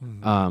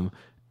 Mm-hmm.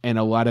 And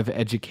a lot of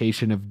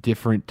education of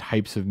different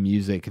types of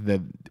music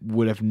that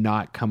would have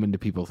not come into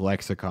people's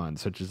lexicon,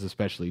 such as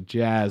especially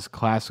jazz,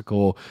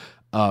 classical,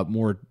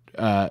 more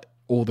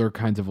older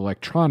kinds of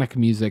electronic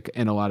music,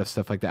 and a lot of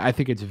stuff like that. I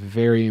think it's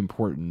very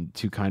important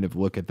to kind of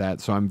look at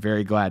that. So I'm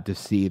very glad to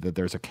see that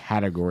there's a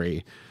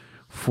category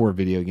for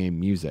video game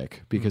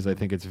music, because I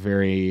think it's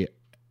very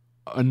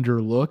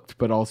underlooked,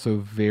 but also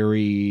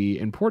very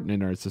important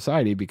in our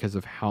society because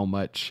of how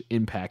much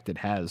impact it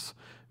has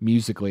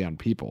musically on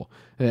people.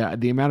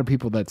 The amount of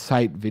people that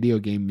cite video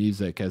game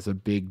music as a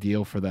big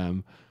deal for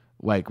them,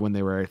 when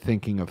they were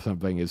thinking of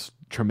something, is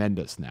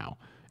tremendous now.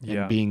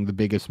 Yeah. And being the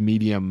biggest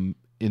medium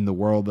in the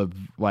world of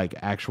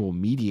actual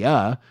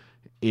media,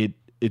 it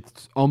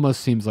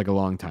almost seems like a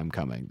long time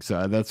coming.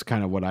 So that's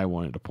kind of what I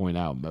wanted to point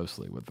out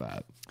mostly with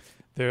that.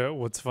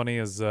 What's funny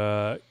is,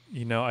 I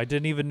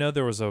didn't even know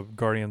there was a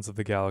Guardians of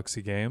the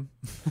Galaxy game.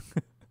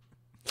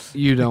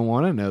 You don't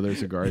want to know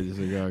there's a Guardians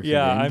of the Galaxy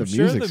game. I'm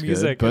sure the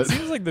music, good, it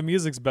seems like the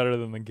music's better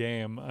than the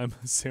game, I'm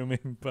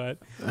assuming, but...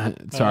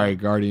 sorry,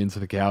 Guardians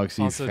of the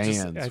Galaxy also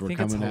fans. I think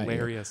it's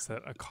hilarious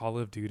that a Call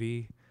of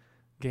Duty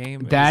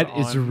game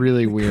is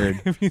really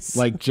weird.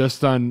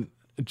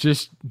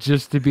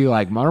 just to be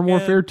Modern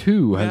Warfare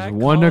 2 has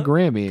won a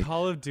Grammy.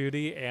 Call of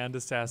Duty and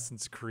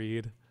Assassin's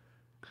Creed,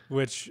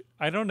 which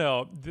I don't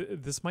know,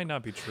 this might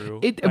not be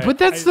true. But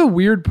that's the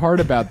weird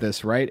part about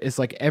this, right? It's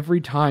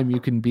every time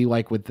you can be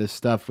with this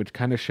stuff, which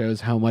kind of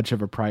shows how much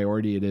of a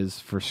priority it is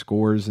for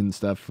scores and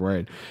stuff,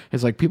 right?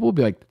 It's people will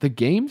be the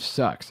game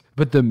sucks,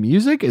 but the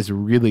music is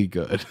really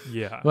good.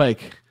 Yeah.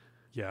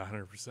 Yeah,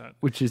 100%.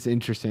 Which is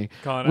interesting.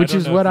 Colin, which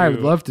is what I would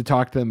you- love to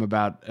talk to them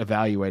about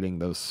evaluating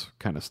those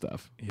kind of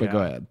stuff. But Yeah. go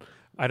ahead.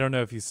 I don't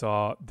know if you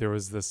saw, there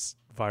was this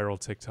viral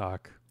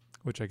TikTok,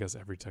 which I guess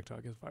every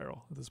TikTok is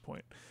viral at this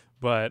point.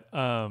 But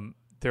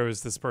there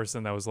was this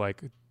person that was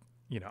like,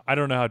 I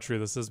don't know how true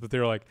this is, but they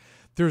were like,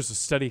 there's a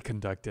study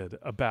conducted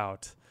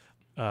about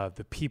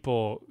the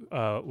people,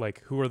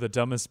 like, who are the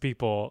dumbest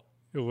people,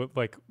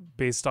 like,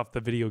 based off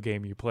the video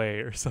game you play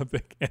or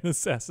something. And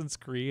Assassin's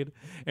Creed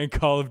and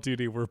Call of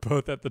Duty were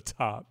both at the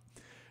top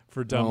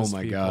for dumbest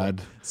people. Oh, my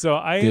God.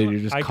 So Dude,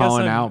 you're just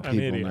calling out I'm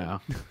people idiot.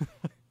 now.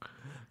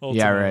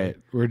 Yeah, Ultimately.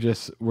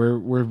 right.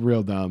 We're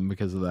real dumb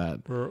because of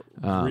that. We're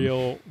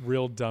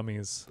real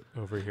dummies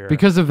over here.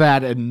 Because of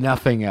that and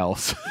nothing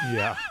else.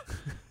 Yeah.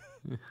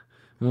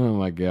 Oh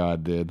my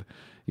God, dude.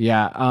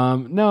 Yeah.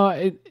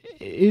 No,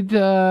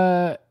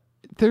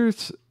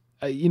 there's,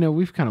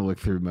 we've kind of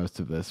looked through most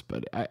of this,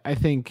 but I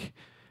think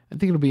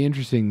it'll be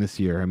interesting this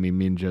year. I mean,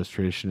 me and Joe's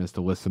tradition is to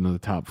listen to the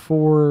top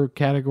 4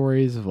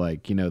 categories of,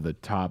 like, the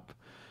top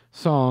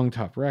song,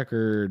 top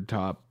record,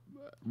 top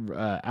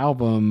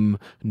album,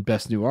 and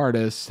best new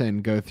artists,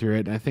 and go through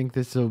it. And I think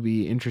this will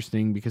be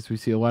interesting because we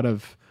see a lot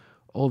of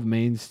old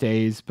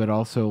mainstays, but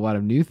also a lot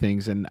of new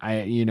things. And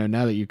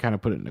now that you kind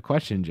of put it into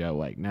question, Joe,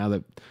 like, now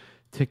that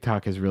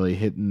TikTok is really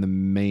hitting the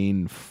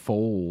main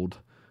fold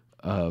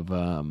of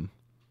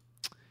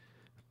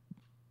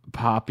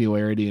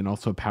popularity and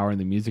also power in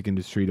the music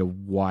industry, to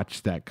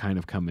watch that kind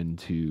of come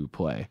into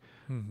play.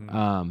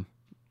 Mm-hmm.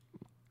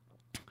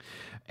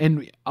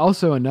 And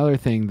also another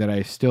thing that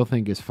I still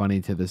think is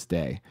funny to this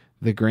day,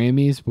 the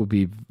Grammys will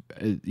be,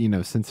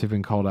 since they've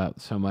been called out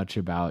so much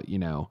about,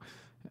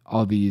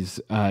 all these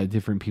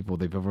different people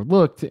they've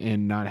overlooked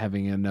and not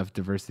having enough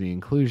diversity and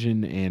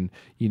inclusion, and,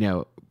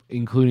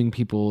 including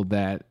people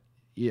that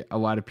a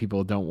lot of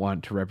people don't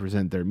want to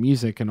represent their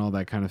music and all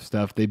that kind of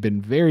stuff. They've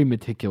been very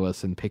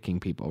meticulous in picking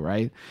people,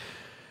 right?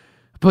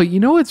 But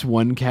it's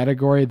one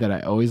category that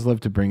I always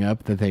love to bring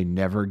up that they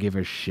never give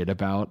a shit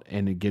about,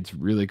 and it gets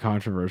really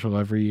controversial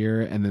every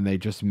year, and then they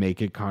just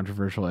make it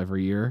controversial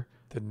every year.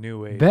 The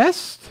new age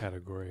best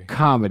category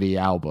comedy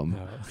album.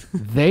 No.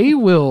 They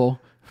will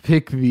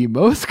pick the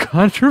most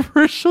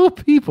controversial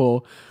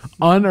people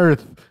on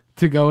earth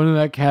to go into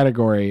that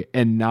category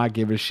and not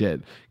give a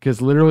shit,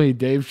 because literally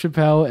Dave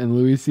Chappelle and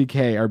Louis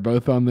C.K. are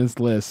both on this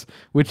list,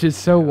 which is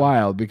so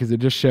wild because it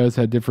just shows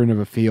how different of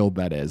a field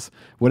that is.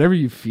 Whatever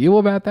you feel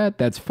about that,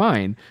 that's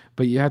fine,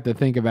 but you have to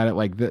think about it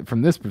like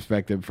from this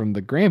perspective. From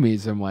the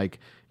Grammys, I'm like,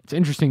 it's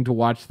interesting to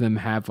watch them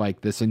have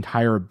like this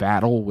entire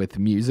battle with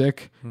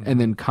music, and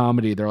then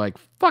comedy, they're like,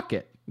 fuck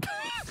it.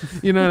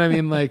 You know what I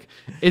mean? Like,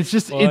 it's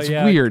just, it's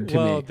weird to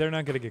me. Well, they're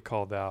not going to get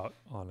called out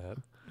on it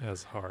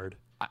as hard.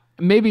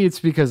 Maybe it's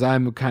because I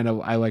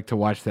like to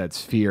watch that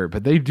sphere,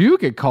 but they do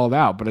get called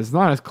out, but it's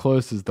not as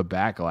close as the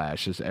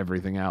backlash as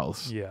everything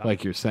else. Yeah.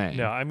 Like you're saying.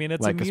 No, I mean,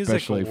 it's like, a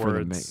music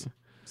awards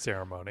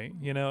ceremony.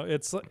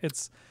 It's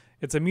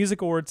a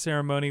music awards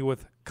ceremony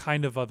with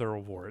kind of other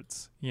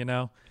awards,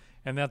 and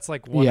that's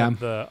like one of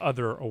the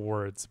other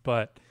awards,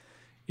 but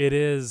it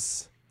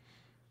is,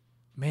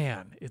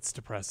 man, it's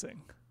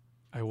depressing.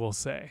 I will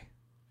say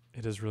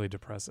it is really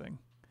depressing,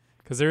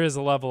 because there is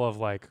a level of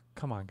like,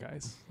 come on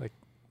guys, like,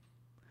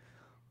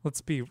 let's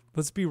be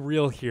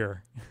real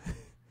here.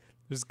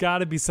 There's got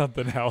to be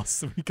something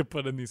else we could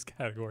put in these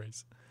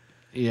categories.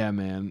 Yeah,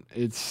 man.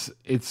 It's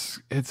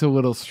a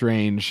little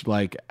strange,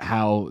 like,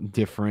 how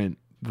different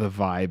the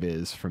vibe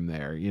is from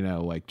there,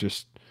 like,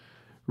 just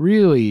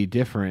really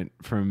different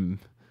from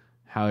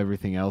how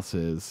everything else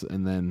is.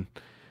 And then,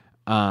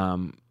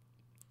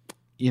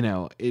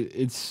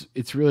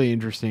 it's really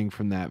interesting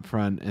from that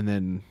front. And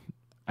then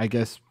I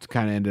guess to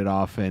kind of end it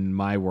off in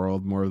my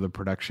world, more of the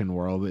production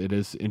world, it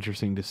is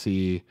interesting to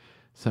see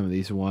some of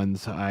these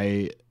ones.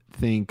 I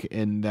think,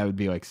 and that would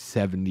be like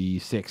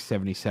 76,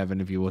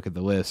 77 if you look at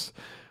the list.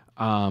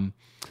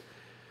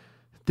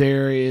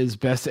 There is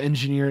Best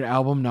Engineered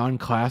Album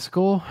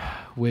Non-Classical,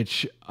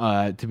 which,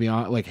 to be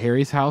honest, like,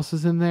 Harry's House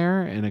is in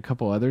there, and a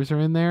couple others are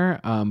in there.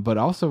 But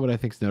also what I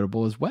think is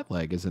notable is Wet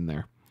Leg is in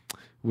there,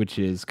 which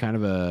is kind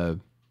of a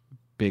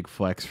big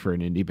flex for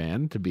an indie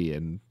band to be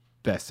in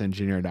Best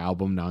Engineered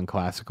Album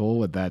Non-Classical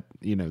with that,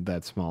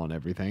 that small and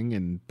everything,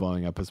 and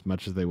blowing up as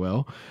much as they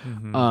will.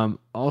 Mm-hmm.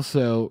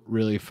 Also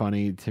really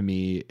funny to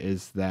me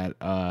is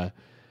that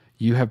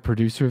you have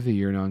Producer of the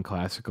Year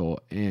Non-Classical,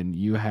 and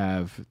you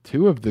have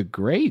two of the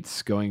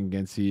greats going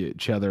against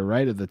each other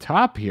right at the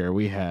top here.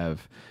 We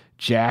have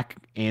Jack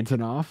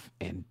Antonoff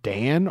and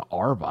Dan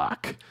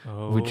Auerbach,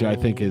 which I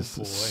think is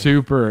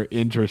super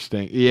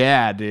interesting.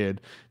 Yeah,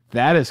 dude,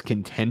 that is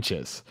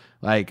contentious.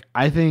 Like,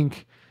 I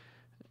think,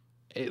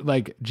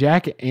 like,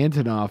 Jack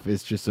Antonoff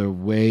is just a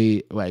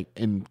way, like,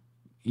 in,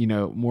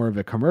 more of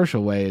a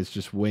commercial way, is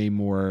just way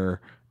more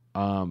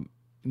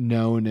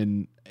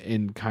known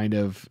and kind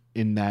of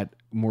in that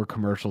more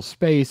commercial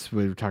space.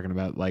 We were talking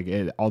about like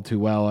All Too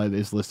Well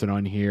is listed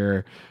on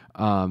here.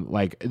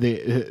 Like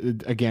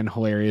again,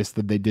 hilarious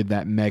that they did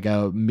that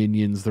mega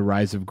Minions: The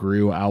Rise of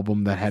Gru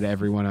album that had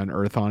Everyone on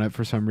Earth on it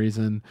for some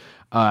reason.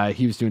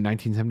 He was doing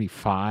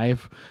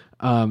 1975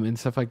 and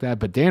stuff like that.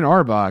 But Dan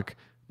Auerbach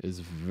is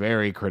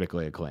very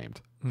critically acclaimed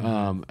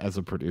as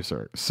a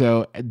producer,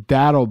 so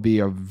that'll be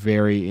a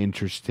very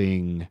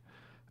interesting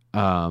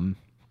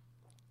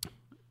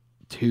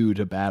two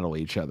to battle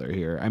each other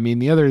here. I mean,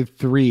 the other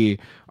three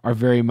are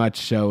very much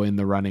so in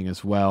the running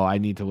as well. I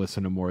need to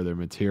listen to more of their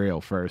material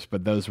first,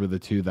 but those were the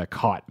two that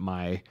caught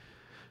my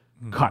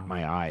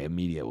eye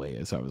immediately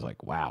as I was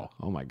like, wow,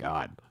 oh my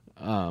God.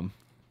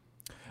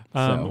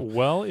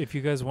 Well, if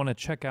you guys want to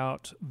check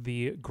out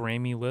the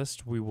Grammy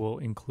list, we will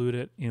include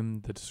it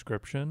in the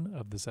description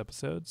of this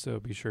episode,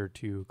 so be sure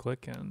to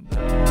click and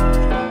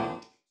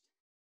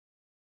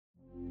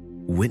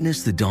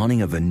Witness the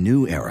dawning of a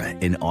new era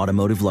in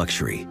automotive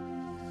luxury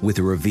with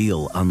a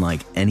reveal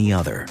unlike any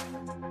other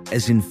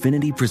as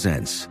Infiniti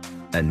presents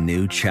a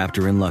new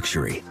chapter in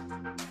luxury,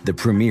 the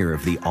premiere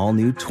of the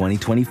all-new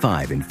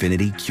 2025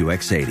 Infiniti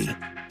QX80.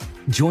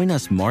 Join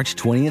us March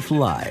 20th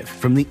live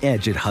from the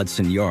Edge at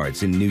Hudson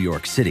Yards in New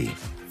York City,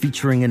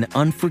 featuring an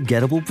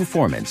unforgettable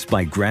performance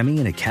by Grammy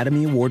and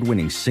Academy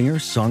Award-winning singer,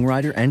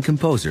 songwriter, and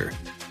composer,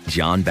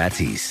 Jon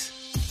Batiste.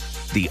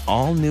 The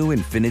all-new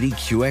Infiniti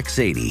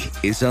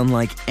QX80 is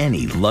unlike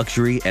any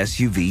luxury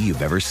SUV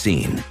you've ever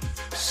seen.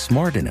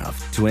 Smart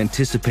enough to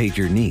anticipate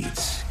your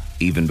needs,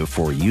 even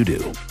before you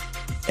do.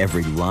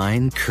 Every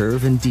line,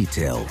 curve, and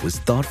detail was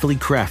thoughtfully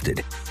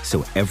crafted,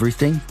 so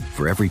everything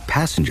for every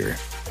passenger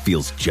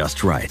feels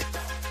just right.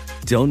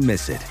 Don't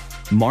miss it.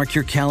 Mark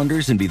your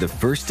calendars and be the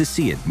first to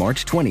see it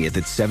March 20th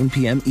at 7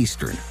 p.m.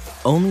 Eastern,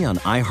 only on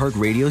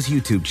iHeartRadio's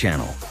YouTube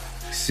channel.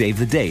 Save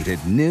the date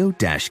at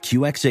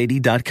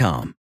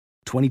new-QX80.com.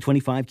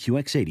 2025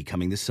 QX80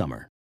 coming this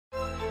summer.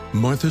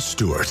 Martha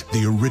Stewart,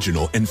 the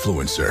original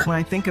influencer. When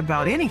I think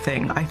about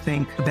anything, I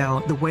think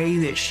about the way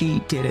that she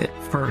did it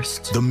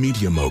first. The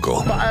media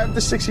mogul. 5 to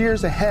 6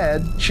 years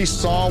ahead, she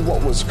saw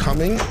what was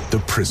coming.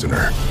 The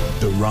prisoner.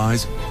 The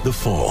rise, the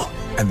fall,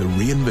 and the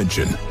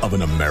reinvention of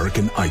an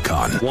American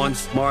icon.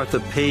 Once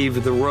Martha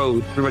paved the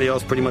road, everybody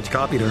else pretty much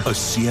copied her. A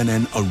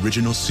CNN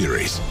original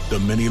series, The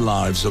Many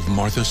Lives of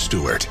Martha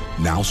Stewart,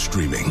 now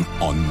streaming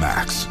on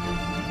Max.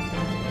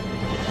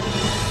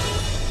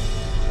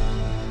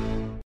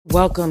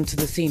 Welcome to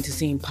the Scene to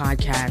Scene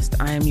podcast.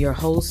 I am your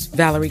host,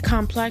 Valerie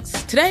Complex.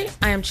 Today,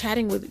 I am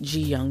chatting with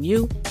Ji Young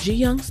Yu. Ji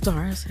Young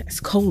stars as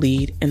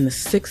co-lead in the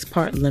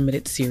 6-part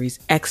limited series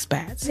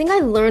Expats. I think I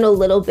learn a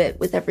little bit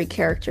with every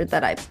character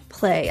that I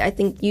play. I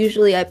think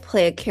usually I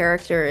play a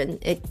character and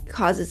it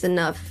causes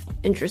enough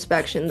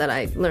introspection that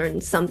I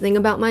learn something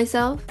about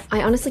myself.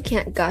 I honestly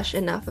can't gush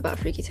enough about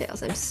Freaky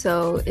Tales. I'm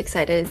so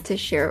excited to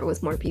share it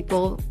with more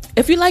people.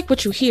 If you like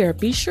what you hear,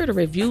 be sure to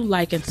review,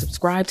 like, and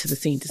subscribe to the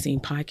Scene to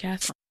Scene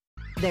podcast.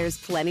 There's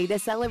plenty to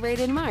celebrate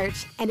in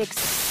March and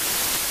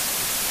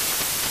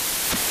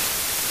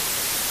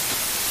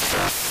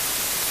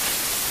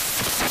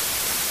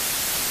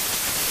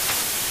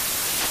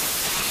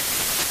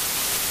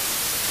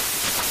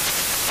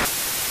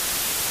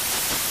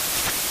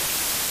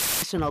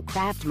National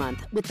Craft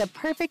Month with the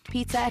perfect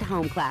pizza at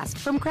home class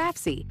from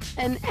Craftsy.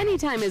 And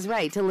anytime is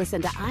right to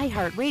listen to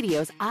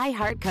iHeartRadio's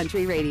iHeart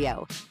Country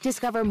Radio.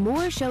 Discover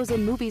more shows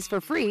and movies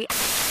for free.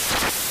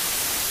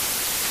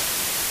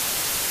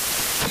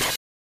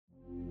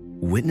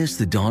 Witness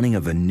the dawning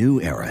of a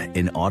new era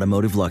in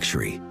automotive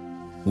luxury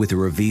with a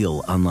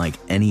reveal unlike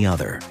any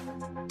other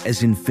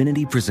as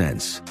Infiniti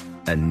presents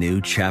a new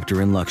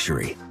chapter in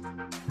luxury,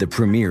 the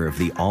premiere of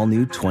the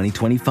all-new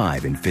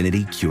 2025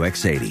 Infiniti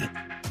QX80.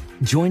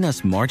 Join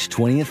us March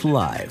 20th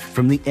live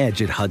from the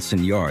Edge at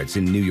Hudson Yards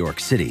in New York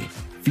City,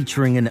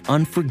 featuring an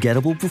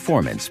unforgettable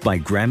performance by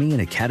Grammy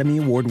and Academy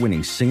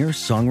Award-winning singer,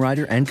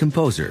 songwriter, and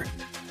composer,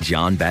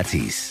 Jon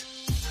Batiste.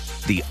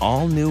 The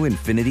all-new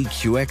Infiniti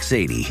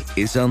QX80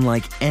 is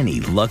unlike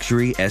any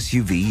luxury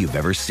SUV you've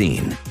ever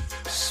seen.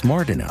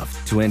 Smart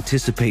enough to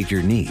anticipate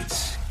your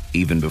needs,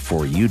 even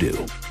before you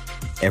do.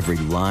 Every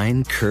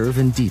line, curve,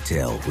 and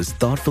detail was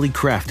thoughtfully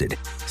crafted,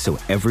 so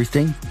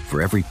everything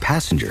for every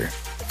passenger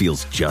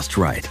feels just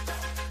right.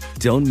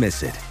 Don't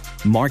miss it.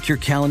 Mark your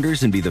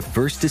calendars and be the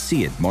first to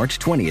see it March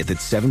 20th at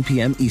 7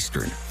 p.m.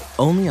 Eastern,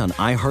 only on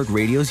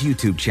iHeartRadio's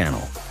YouTube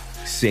channel.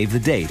 Save the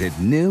date at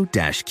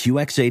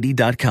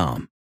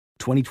new-QX80.com.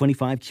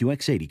 2025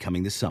 QX80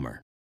 coming this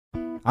summer.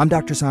 I'm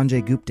Dr.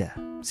 Sanjay Gupta,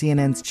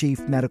 CNN's chief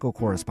medical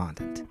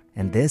correspondent,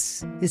 and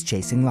this is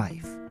Chasing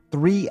Life.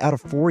 3 out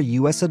of 4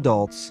 U.S.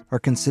 adults are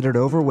considered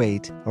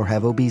overweight or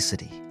have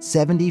obesity.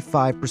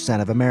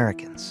 75% of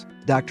Americans.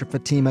 Dr.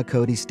 Fatima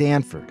Cody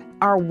Stanford.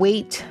 Our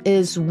weight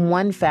is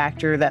one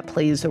factor that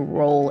plays a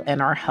role in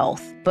our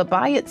health, but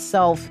by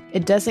itself,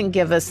 it doesn't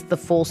give us the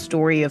full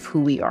story of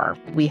who we are.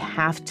 We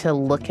have to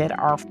look at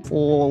our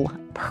full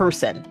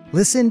person.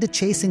 Listen to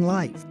Chasing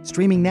Life,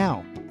 streaming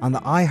now on the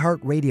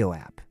iHeartRadio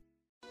app.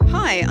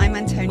 Hi, Hi, I'm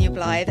Antonia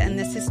Blythe, and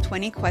this is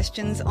 20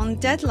 Questions on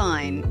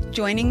Deadline.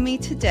 Joining me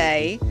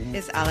today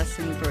is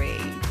Alison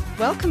Brie.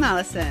 Welcome,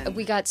 Alison.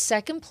 We got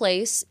second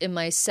place in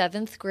my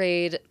 7th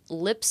grade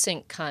lip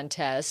sync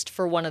contest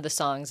for one of the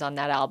songs on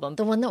that album.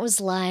 The one that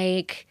was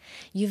like,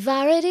 "You've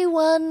already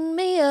won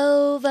me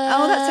over."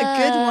 Oh, that's a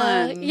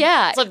good one.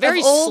 Yeah. It's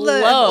very of all slow.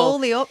 Of all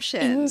the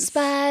options. In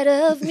spite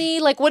of me.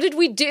 Like, what did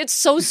we do? It's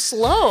so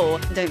slow.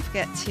 Don't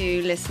forget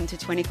to listen to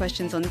 20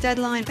 Questions on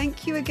Deadline.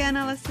 Thank you again,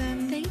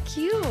 Alison. Thank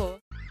you.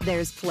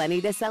 There's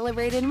plenty to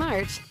celebrate in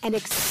March and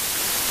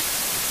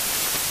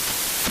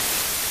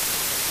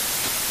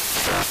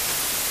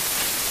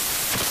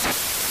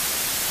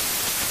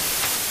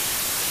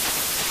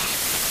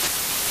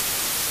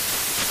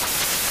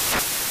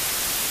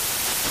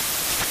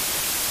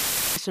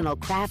National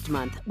Craft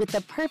Month with the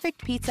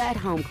perfect pizza at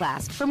home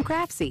class from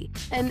Craftsy.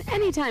 And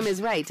anytime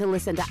is right to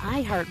listen to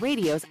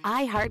iHeartRadio's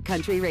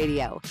iHeartCountry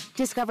Radio.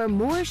 Discover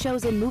more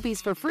shows and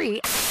movies for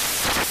free.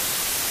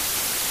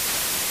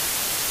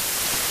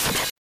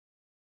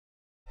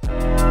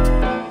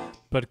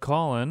 But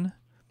Colin,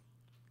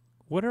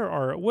 what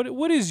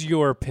is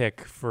your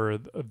pick for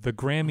the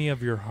Grammy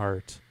of your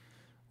heart,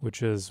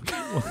 which is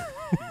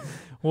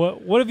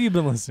what have you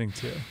been listening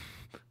to?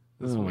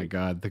 Oh my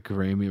God, the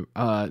Grammy.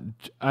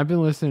 I've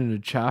been listening to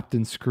Chopped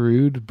and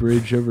Screwed,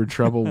 Bridge Over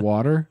Troubled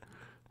Water.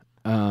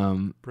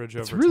 Bridge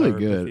it's over really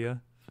Terabithia. good.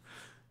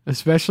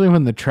 Especially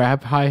when the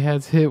trap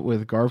hi-hats hit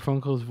with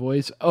Garfunkel's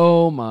voice.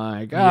 Oh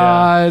my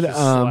God. Yeah, it just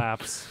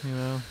slaps, you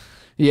know?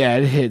 Yeah,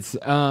 it hits.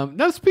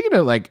 No, speaking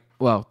of like,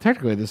 well,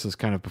 technically this is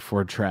kind of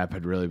before trap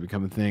had really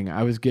become a thing.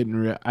 I was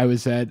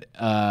at,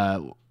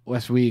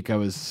 last week I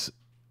was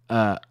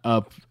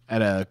up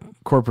at a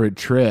corporate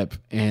trip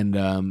and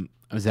I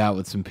was out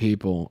with some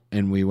people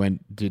and we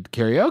did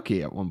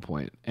karaoke at one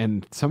point,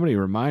 and somebody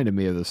reminded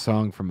me of the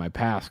song from my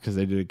past because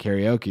they did a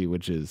karaoke,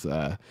 which is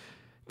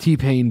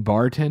T-Pain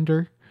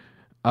Bartender,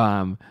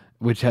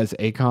 which has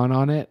Akon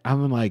on it.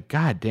 I'm like,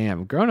 God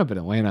damn, growing up in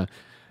Atlanta,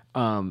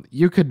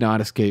 you could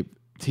not escape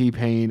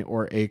T-Pain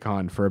or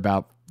Akon for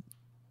about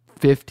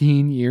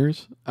 15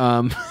 years.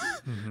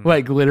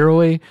 Like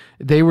literally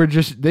they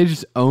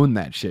just owned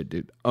that shit,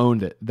 dude.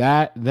 Owned it.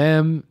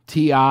 Them,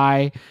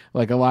 T.I.,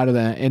 like a lot of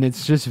that. And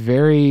it's just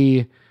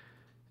very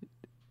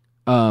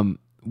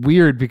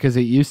weird because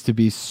it used to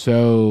be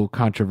so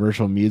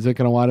controversial music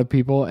in a lot of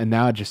people, and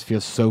now it just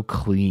feels so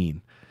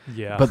clean.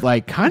 Yeah. But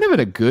like kind of in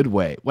a good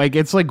way. Like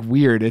it's like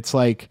weird. It's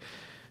like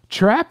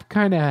trap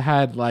kind of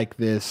had like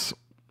this,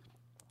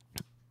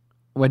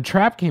 when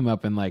trap came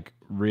up and like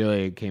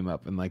really came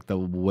up in like the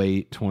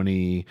late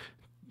 2000s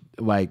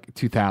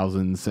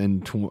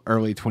and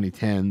early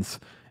 2010s,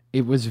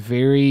 it was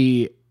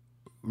very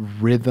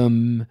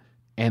rhythm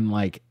and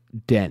like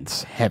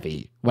dense,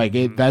 heavy. Like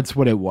that's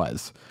what it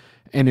was.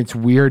 And it's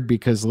weird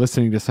because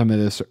listening to some of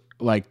this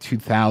like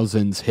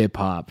 2000s hip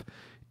hop,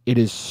 it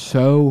is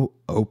so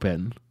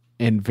open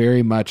and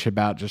very much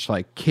about just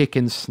like kick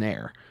and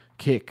snare,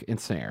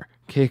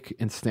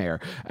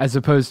 as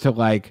opposed to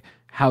like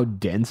how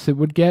dense it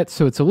would get.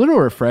 So it's a little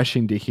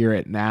refreshing to hear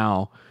it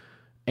now.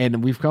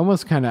 And we've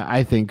almost kind of,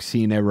 I think,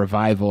 seen a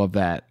revival of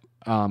that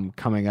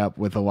coming up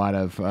with a lot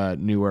of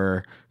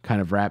newer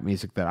kind of rap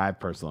music that I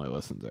personally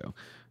listen to,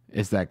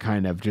 is that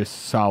kind of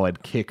just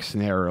solid kick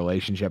snare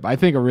relationship. I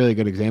think a really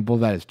good example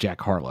of that is Jack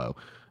Harlow.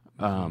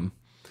 I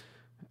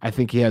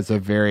think he has a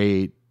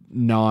very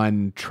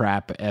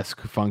non-trap-esque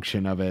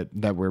function of it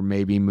that we're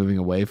maybe moving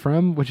away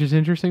from, which is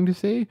interesting to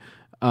see.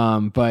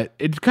 But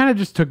it kind of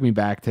just took me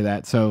back to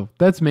that. So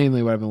that's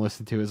mainly what I've been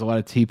listening to, is a lot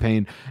of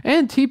T-Pain.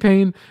 And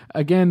T-Pain,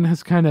 again,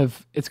 it's kind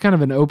of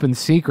an open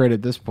secret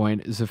at this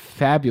point, is a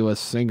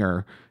fabulous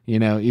singer, you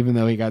know, even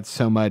though he got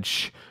so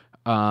much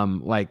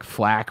like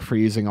flack for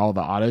using all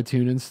the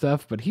auto-tune and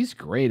stuff, but he's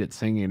great at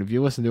singing. If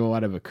you listen to a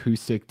lot of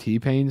acoustic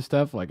T-Pain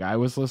stuff like I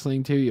was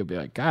listening to, you'll be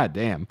like, God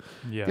damn,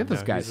 get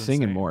this guy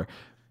singing insane. More.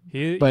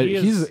 He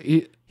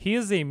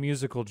is a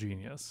musical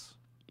genius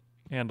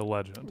and a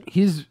legend.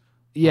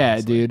 Yeah,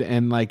 honestly. Dude.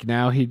 And like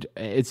now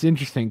it's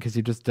interesting because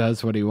he just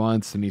does what he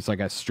wants, and he's like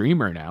a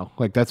streamer now.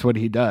 Like that's what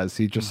he does.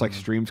 He just like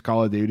streams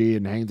Call of Duty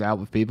and hangs out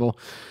with people,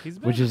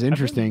 which is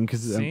interesting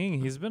because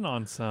he's been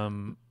on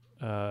some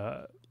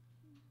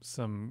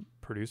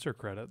producer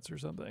credits or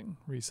something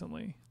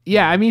recently.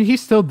 Yeah, I mean he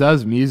still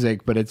does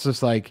music, but it's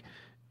just like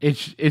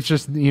it's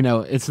just, you know,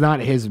 it's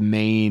not his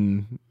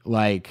main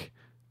like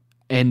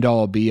end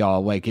all be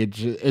all. Like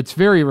it's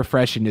very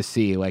refreshing to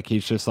see. Like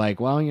he's just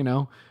like, well, you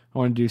know, I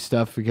want to do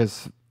stuff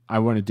because I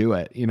want to do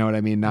it. You know what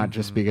I mean? Not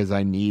just because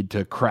I need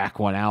to crack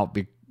one out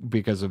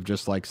because of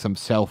just like some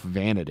self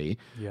vanity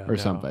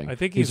something. I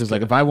think he's just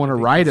like, if I want to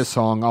write a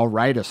song, I'll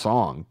write a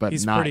song, but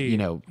not, you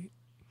know,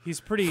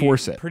 he's pretty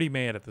force it. Pretty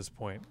mad at this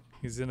point.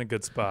 He's in a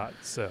good spot.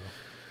 So,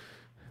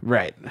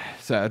 right.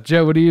 So,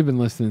 Joe, what have you been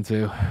listening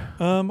to?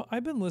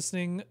 I've been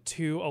listening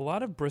to a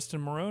lot of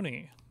Briston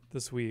Maroney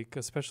this week,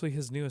 especially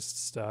his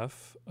newest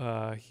stuff.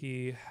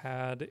 He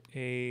had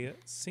a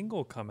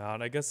single come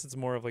out. I guess it's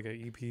more of like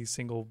an EP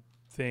single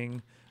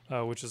thing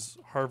which is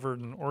Harvard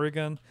and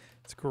Oregon.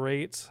 It's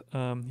great.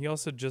 He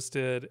also just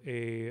did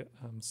a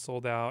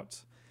sold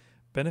out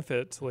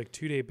benefit, like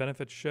 2-day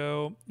benefit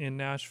show in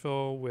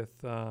Nashville with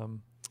the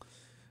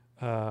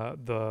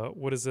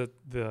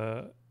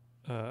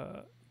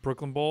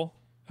Brooklyn Bowl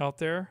out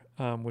there,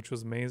 which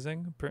was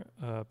amazing.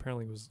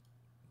 Apparently it was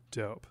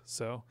dope.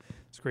 So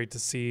it's great to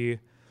see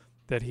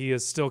that he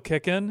is still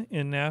kicking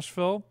in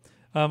Nashville.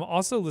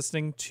 Also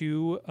listening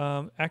to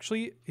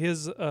actually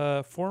his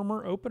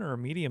former opener,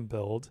 Medium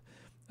Build,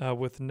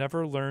 with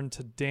Never Learn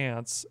to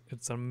Dance.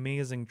 It's an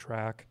amazing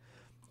track.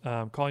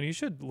 Colin, you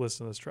should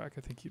listen to this track.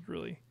 I think you'd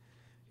really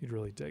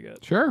dig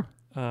it. Sure.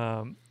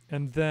 And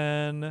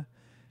then,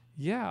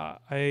 yeah,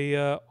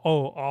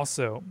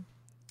 also,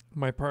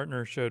 my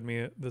partner showed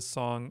me this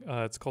song.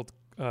 It's called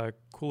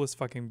 "Coolest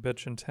Fucking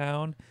Bitch in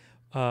Town,"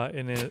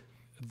 and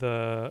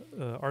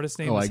the artist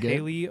name is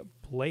Haley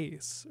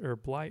Blaise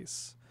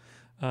Blais,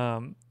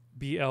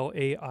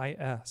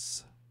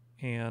 Blais,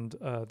 and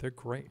they're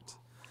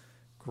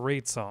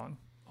great song,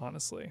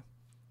 honestly.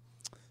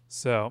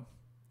 So,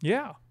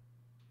 yeah.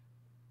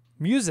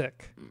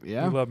 Music.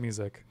 Yeah. We love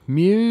music.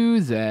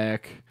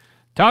 Music.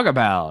 Talk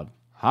about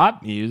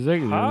hot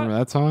music. You remember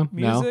that song?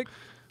 Music.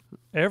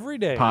 No? Every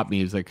day. Pop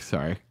music,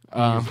 sorry.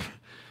 That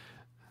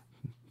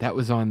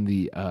was on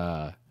the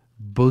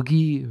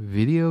Boogie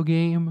video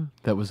game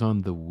that was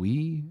on the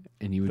Wii,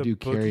 and you would do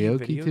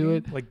karaoke to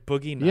it. Like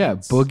Boogie Nights? Yeah,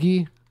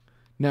 Boogie.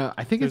 No,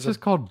 I think it's just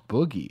called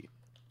Boogie.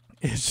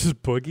 It's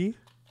just Boogie?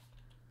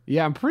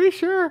 Yeah, I'm pretty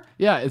sure.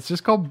 Yeah, it's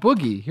just called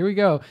Boogie. Here we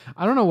go.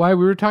 I don't know why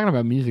we were talking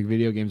about music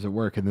video games at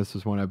work, and this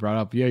is one I brought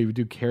up. Yeah, you would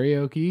do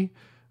karaoke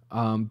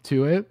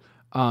to it.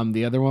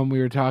 The other one we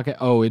were talking,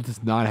 it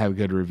does not have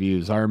good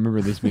reviews. I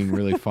remember this being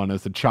really fun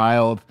as a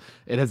child.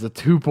 It has a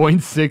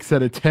 2.6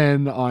 out of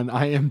 10 on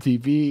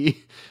IMDb.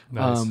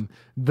 Nice.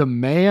 The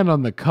man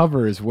on the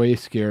cover is way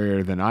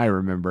scarier than I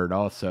remembered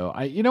also.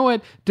 You know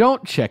what?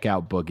 Don't check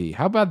out Boogie.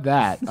 How about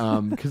that?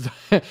 Because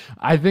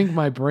I think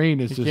my brain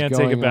is just going off. You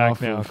can't take it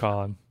back now,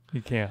 Colin.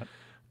 You can't.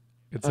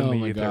 It's in the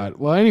my ether. God.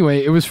 Well,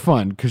 anyway, it was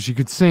fun because you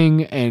could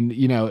sing, and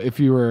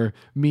if you were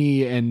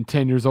me and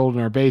 10 years old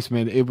in our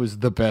basement, it was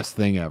the best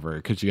thing ever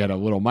because you had a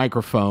little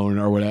microphone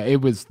or whatever.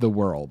 It was the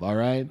world. All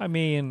right. I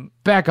mean,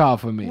 back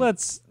off of me.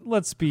 Let's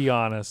be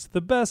honest.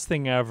 The best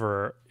thing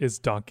ever is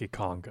Donkey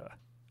Konga.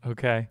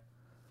 Okay.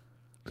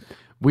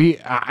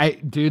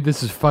 Dude,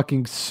 this is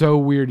fucking so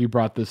weird. You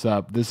brought this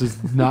up. This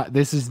is not.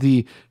 This is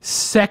the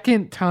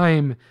second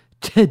time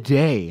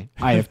today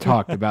I have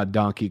talked about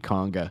Donkey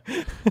Konga.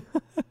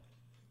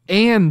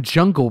 And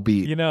Jungle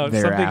Beat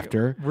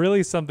thereafter.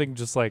 Something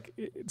just like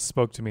it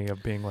spoke to me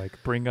of being like,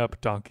 bring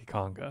up Donkey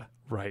Konga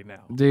right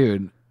now.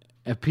 Dude,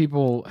 if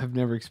people have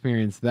never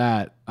experienced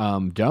that,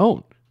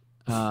 don't.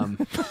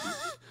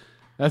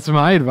 That's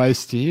my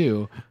advice to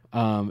you.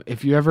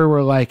 If you ever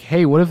were like,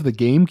 hey, what if the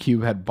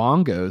GameCube had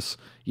bongos?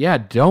 Yeah,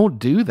 don't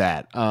do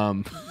that.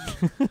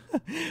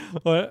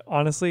 Well,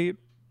 honestly,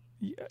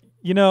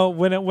 when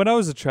I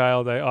was a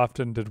child, I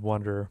often did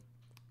wonder,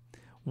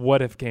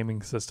 what if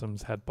gaming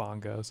systems had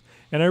bongos?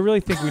 And I really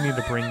think we need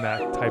to bring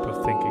that type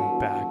of thinking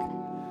back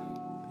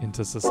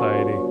into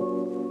society.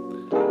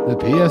 The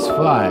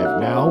PS5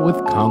 now with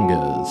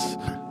congas.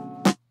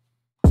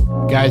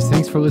 Guys,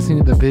 thanks for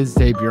listening to the Biz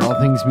Tape, your all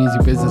things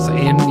music, business,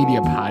 and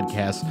media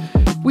podcast.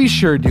 We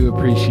sure do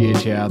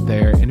appreciate you out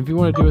there. And if you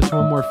want to do us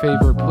one more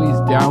favor, please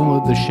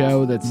download the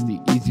show. That's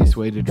the easiest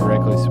way to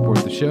directly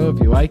support the show.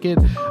 If you like it,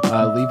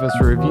 leave us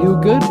a review.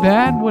 Good,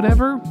 bad,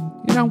 whatever.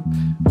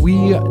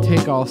 We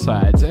take all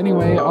sides.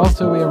 Anyway,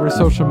 also we have our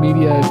social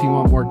media if you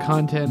want more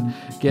content.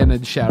 Again,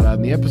 a shout out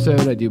in the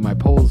episode. I do my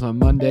polls on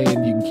Monday,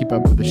 and you can keep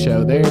up with the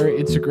show there.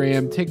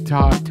 Instagram,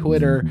 TikTok,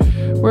 Twitter,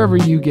 wherever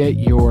you get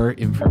your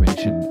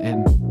information.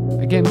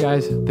 And again,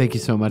 guys, thank you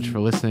so much for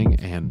listening,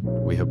 and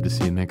we hope to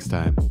see you next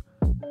time.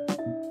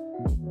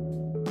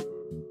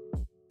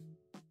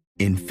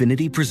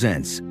 Infinity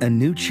presents a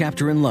new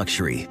chapter in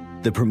luxury,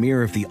 the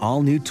premiere of the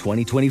all-new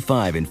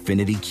 2025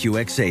 Infinity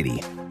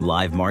QX80,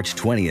 live March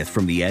 20th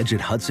from the Edge at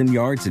Hudson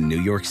Yards in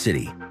New York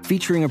City,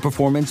 featuring a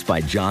performance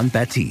by John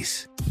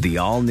Batiste. The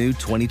all-new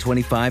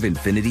 2025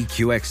 Infinity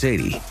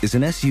QX80 is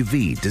an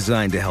SUV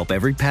designed to help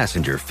every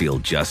passenger feel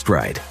just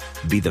right.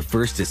 Be the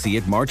first to see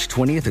it March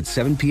 20th at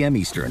 7 p.m.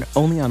 Eastern,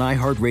 only on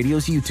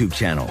iHeartRadio's YouTube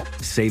channel.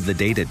 Save the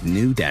date at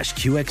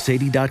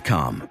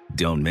new-QX80.com.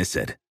 Don't miss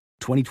it.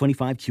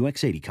 2025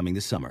 QX80 coming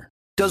this summer.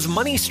 Does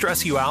money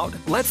stress you out?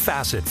 Let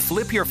Facet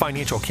flip your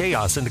financial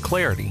chaos into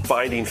clarity.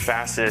 Finding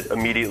Facet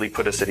immediately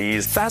put us at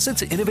ease.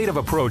 Facet's innovative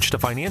approach to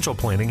financial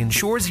planning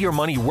ensures your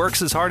money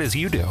works as hard as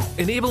you do,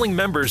 enabling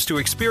members to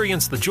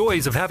experience the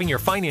joys of having your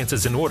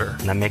finances in order.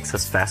 And that makes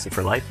us Facet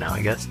for life now,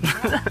 I guess.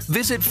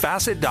 Visit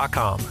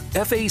Facet.com,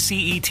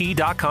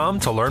 FACET.com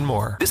to learn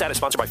more. This ad is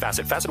sponsored by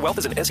Facet. Facet Wealth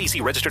is an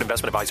SEC registered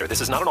investment advisor. This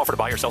is not an offer to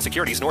buy or sell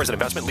securities, nor is it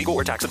investment, legal,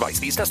 or tax advice.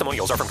 These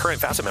testimonials are from current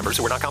Facet members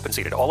who are not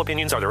compensated. All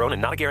opinions are their own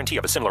and not a guarantee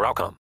of a similar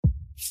outcome.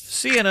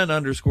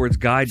 CNN_'s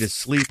Guide to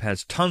Sleep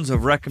has tons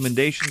of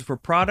recommendations for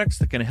products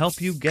that can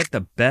help you get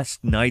the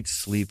best night's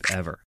sleep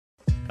ever.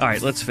 All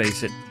right, let's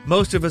face it,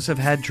 most of us have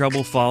had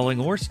trouble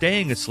falling or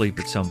staying asleep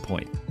at some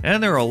point,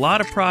 and there are a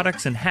lot of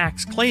products and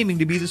hacks claiming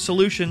to be the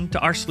solution to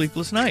our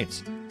sleepless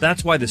nights.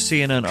 That's why the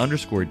CNN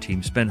Underscored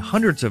team spend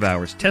hundreds of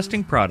hours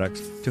testing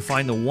products to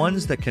find the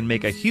ones that can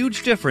make a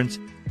huge difference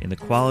in the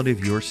quality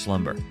of your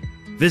slumber.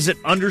 Visit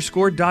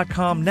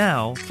underscored.com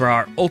now for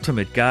our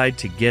ultimate guide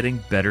to getting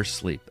better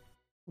sleep.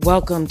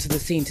 Welcome to the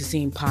Scene to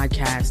Scene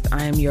podcast.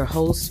 I am your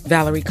host,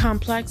 Valerie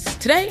Complex.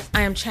 Today,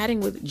 I am chatting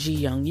with Ji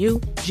Young Yu.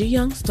 Ji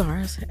Young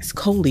stars as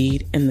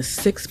co-lead in the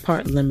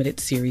 6-part limited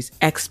series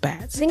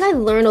Expats. I think I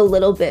learn a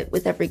little bit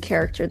with every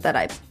character that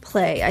I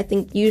play. I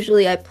think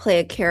usually I play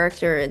a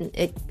character and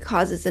it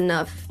causes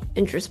enough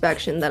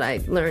introspection that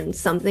I learn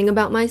something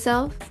about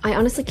myself. I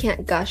honestly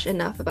can't gush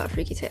enough about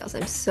Freaky Tales.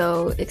 I'm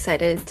so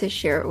excited to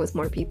share it with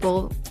more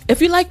people.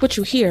 If you like what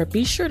you hear,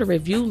 be sure to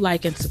review,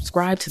 like, and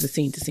subscribe to the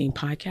Scene to Scene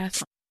podcast